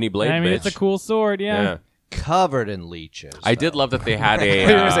 Ebony Blade. I mean, bitch. it's a cool sword, yeah. Covered in leeches. I did love that they had a.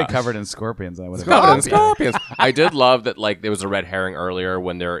 I was gonna say covered in scorpions. I would have Covered in scorpions. I did love that. Like there was a red herring earlier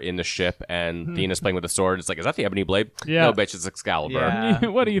when they're in the ship and Thena's playing with the sword. It's like, is that the Ebony Blade? Yeah. No, bitch, it's Excalibur. Yeah.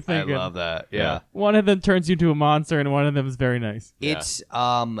 What are you I thinking? love that. Yeah. One of them turns you into a monster, and one of them is very nice. It's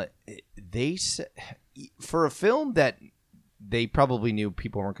for a film that they probably knew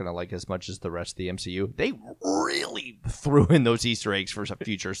people weren't going to like as much as the rest of the MCU. They really threw in those Easter eggs for some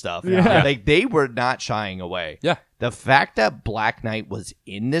future stuff. Yeah. Like they were not shying away. Yeah. The fact that Black Knight was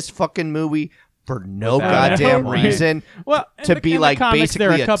in this fucking movie for no Without goddamn any- reason Well, to in be the like comics, there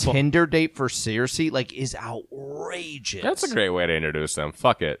are basically a couple. Tinder date for Cersei like is outrageous. That's a great way to introduce them.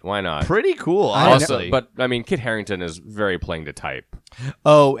 Fuck it. Why not? Pretty cool, Also, honestly. but I mean, Kit Harington is very playing to type.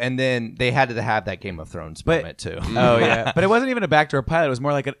 Oh, and then they had to have that Game of Thrones moment too. Oh yeah, but it wasn't even a backdoor pilot. It was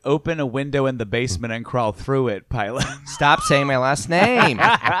more like an open a window in the basement and crawl through it pilot. Stop saying my last name.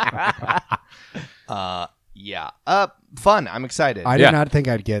 Yeah. Fun. I'm excited. I Yeah. did not think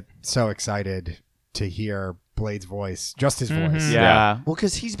I'd get so excited to hear Blade's voice, just his voice. Yeah. well,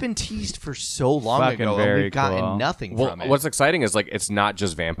 because he's been teased for so long Fucking ago, and very we've gotten cool. nothing Well, from it. what's exciting is like it's not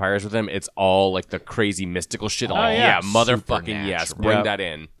just vampires with him; it's all like the crazy mystical shit. Oh, yeah. motherfucking yes, bring Yep. that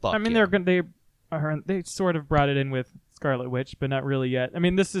in. Fuck I mean, yeah. they sort of brought it in with Scarlet Witch, but not really yet. I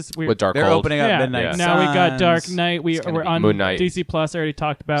mean, this is weird. With Dark They're Hold. opening up Yeah. Midnight Yeah. Now we got Dark Suns. Knight. gonna We're be on Moon Knight. DC Plus. I already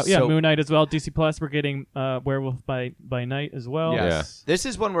talked about. So- Moon Knight as well. DC Plus. We're getting Werewolf by Night as well. Yes. This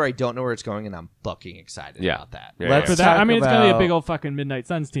is one where I don't know where it's going, and I'm fucking excited Yeah. about that. Yeah, Let's yeah. For that, I talk mean, it's gonna be a about- big old fucking Midnight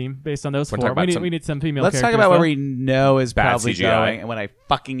Suns team based on those Wanna four. talk about We need some female. Let's talk characters, about what though. we know is Bad probably CGI. going, and what I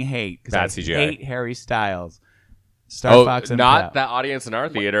fucking hate because Bad I CGI. hate Harry Styles. Star Oh, Fox and not Pep. that audience in our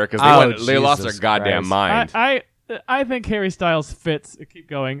theater because Oh, they lost their Jesus goddamn Christ. mind. I think Harry Styles fits. Keep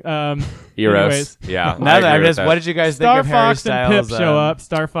going. Eros. Anyways. Yeah. Now I that I'm agree with just, that. what did you guys think Star of Harry Fox and Pip Styles? show up.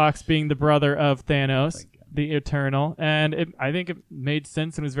 Star Fox being the brother of Thanos, the Eternal, and I think it made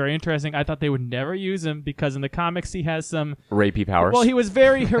sense and was very interesting. I thought they would never use him because in the comics he has some. rapey powers. Well, he was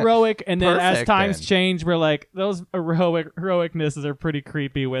very heroic, and then as Perfect, times then. change, we're like those heroicnesses are pretty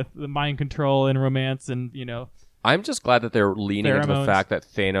creepy with the mind control and romance, and I'm just glad that they're leaning into the Pheromones. fact that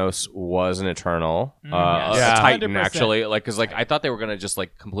Thanos was an Eternal, yes. a Yeah. Titan 100%. actually. Like, because I thought they were gonna just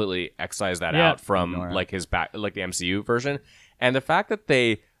like completely excise that Yeah. out from Ignore it. like his back, like the MCU version, and the fact that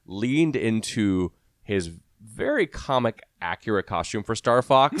they leaned into his very comic accurate costume for Star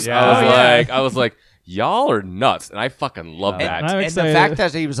Fox. Yeah. I was like, y'all are nuts, and I fucking love that. I'm And the excited. fact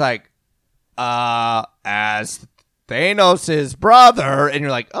that he was like, as Thanos' brother, and you're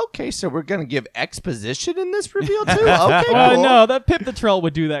like, okay, so we're gonna give exposition in this reveal too. Okay, well, cool. no, that Pip the Troll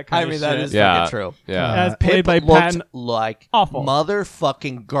would do that kind I of mean shit. that is Yeah. fucking true. Yeah. as played Pip by looked Patton. like Awful.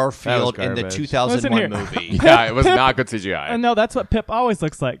 motherfucking Garfield in the garbage. 2001 Listen movie. Yeah, it was not good CGI. No, that's what Pip always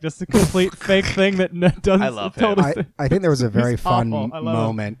looks like. Just a complete fake thing that doesn't. I love him. totally I think there was a very He's fun awful. I love him.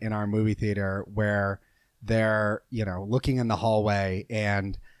 moment in our movie theater where they're, looking in the hallway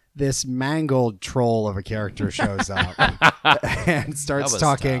and this mangled troll of a character shows up and starts was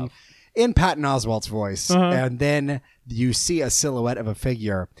talking. tough. in Patton Oswalt's voice, and then you see a silhouette of a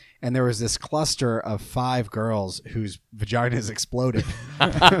figure, and there was this cluster of 5 girls whose vaginas exploded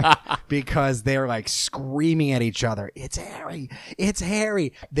because they're like screaming at each other. It's Harry! It's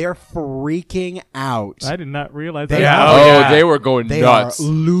Harry! They're freaking out. I did not realize They that. are- They were going They nuts. are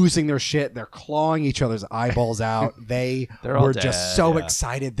losing their shit. They're clawing each other's eyeballs out. They're all were dead, just so yeah.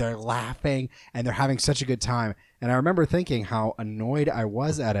 excited. They're laughing and they're having such a good time. And I remember thinking how annoyed I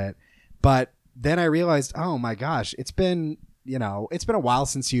was at it. But then I realized, oh my gosh, it's been a while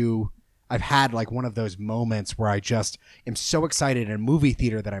since I've had like one of those moments where I just am so excited in a movie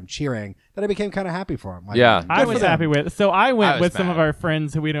theater that I'm cheering that I became kind of happy for him. Like, Yeah. I good was for them. happy with. So I went I was with some mad. of our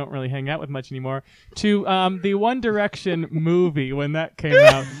friends who we don't really hang out with much anymore to the One Direction movie when that came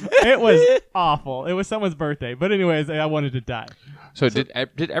out. It was awful. It was someone's birthday, but anyways, I wanted to die. So did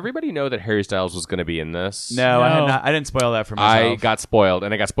everybody know that Harry Styles was going to be in this? No, I had No. not. I didn't spoil that for myself. I got spoiled,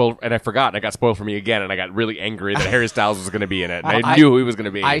 and I forgot, and I got spoiled for me again, and I got really angry that Harry Styles was going to be in it, and I knew he was going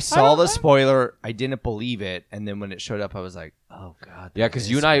to be. I saw the spoiler. I didn't believe it, and then when it showed up, I was like, "Oh God!" Yeah,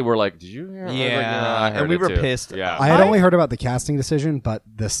 because you and I were like, "Did you hear?" I was like, Yeah, I heard and we it were too." pissed. Yeah, I had only heard about the casting decision, but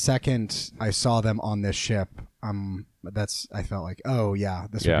the second I saw them on this ship, I felt like, oh yeah,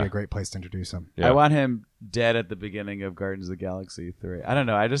 this would Yeah. be a great place to introduce him. Yeah. I want him dead at the beginning of Guardians of the Galaxy 3. I don't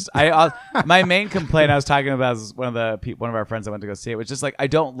know. My main complaint I was talking about is one of our friends that went to go see it was just like I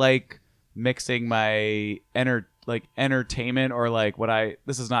don't like mixing my entertainment or like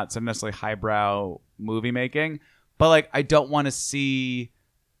this is not some necessarily highbrow movie making, but like I don't want to see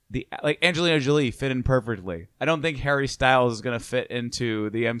Angelina Jolie fit in perfectly. I don't think Harry Styles is going to fit into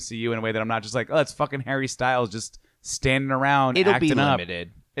the MCU in a way that I'm not just like, oh, it's fucking Harry Styles just standing around It'll acting be up.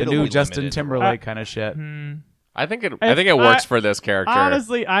 limited. The It'll new be Justin limited. Timberlake kind of shit. I think it works for this character.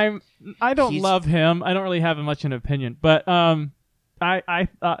 Honestly, I don't He's- love him. I don't really have much an opinion, but I think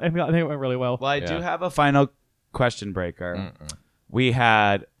it went really well. Well, I do Yeah. have a final question breaker. We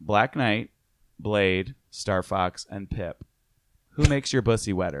had Black Knight, Blade, Star Fox, and Pip. Who makes your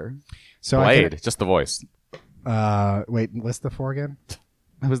pussy wetter? So Blade, just the voice. Wait, list the 4 again.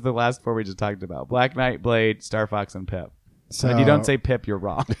 That was the last 4 we just talked about. Black Knight, Blade, Star Fox, and Pip. So If you don't say Pip, you're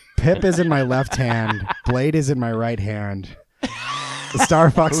wrong. Pip is in my left hand, Blade is in my right hand. The Star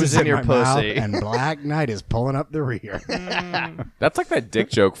Fox Who's is in in your my mouth, pussy? and Black Knight is pulling up the rear. That's like that dick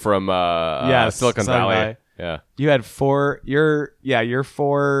joke from Yes, Silicon Silicon Valley. Valley. Yeah. You had 4. Your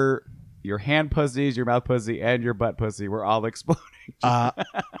 4. Your hand pussies, your mouth pussy, and your butt pussy were all exploding.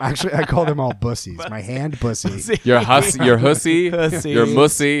 Actually, I call them all bussies. My hand pussy. Your hussy, your hussy, Pussy. your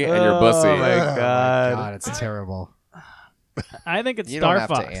mussy, and your bussy. Oh my Oh God. God, it's terrible. I think it's You don't Star have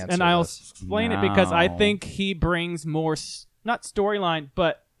to Fox, answer and I'll this. explain it because I No. think he brings more, not storyline,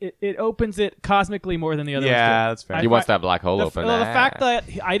 but it opens it cosmically more than the other. Yeah, ones that's fair. do. He wants that black hole the, open. well, the fact that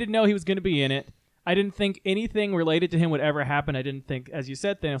I didn't know he was going to be in it, I didn't think anything related to him would ever happen. I didn't think, as you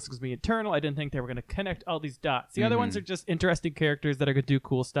said, Thanos was going to be eternal. I didn't think they were going to connect all these dots. The other ones are just interesting characters that are going to do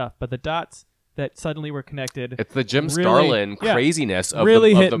cool stuff, but the dots that suddenly were connected. it's the Jim really- Starlin yeah, craziness of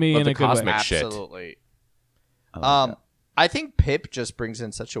really the, of hit the, me of in the a good way. cosmic shit. Absolutely. I think Pip just brings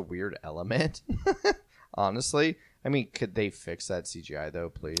in such a weird element. Honestly, I mean, could they fix that CGI though,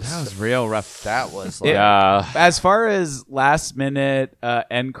 please? That was real rough. That was like, Yeah. As far as last minute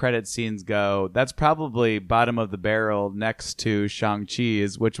end credit scenes go, that's probably bottom of the barrel next to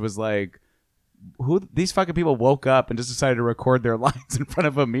Shang-Chi's, which was like, who these fucking people woke up and just decided to record their lines in front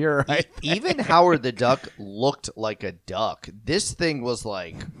of a mirror. I think. even Howard the Duck looked like a duck. This thing was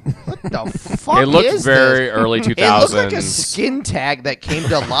like, what the fuck? It looked is very this? early 2000s. It looked like a skin tag that came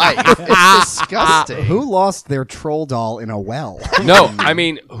to life. It's disgusting. Who lost their troll doll in a well? No, I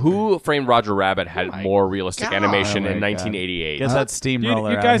mean, Who Framed Roger Rabbit had my more realistic God. animation Oh my in God. 1988. Guess that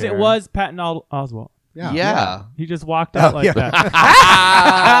steamroller. You guys, out it here. was Patton Oswalt. Yeah. He just walked out like yeah.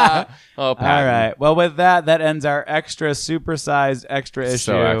 that. Oh, All Patton. right. Well, with that ends our extra supersized extra issue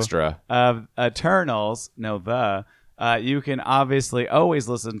So extra. of Eternals. You can obviously always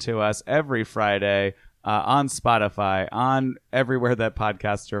listen to us every Friday on Spotify, on everywhere that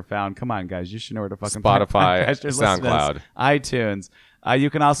podcasts are found. Come on, guys. You should know where to fucking find Spotify, podcasters. Listen to us. SoundCloud. iTunes. You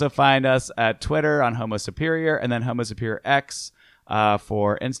can also find us at Twitter on Homo Superior and then Homo Superior X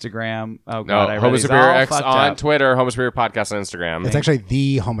for Instagram. Oh, No, God. I read Homo these Superior all X fucked on up. Twitter, Homo Superior Podcast on Instagram. It's actually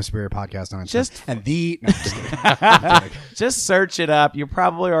the Homo Superior podcast on Instagram. Just- and the no, just kidding. I'm kidding. Just search it up. You're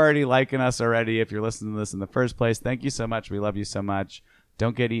probably already liking us already if you're listening to this in the first place. Thank you so much. We love you so much.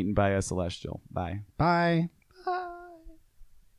 Don't get eaten by a celestial. Bye. Bye.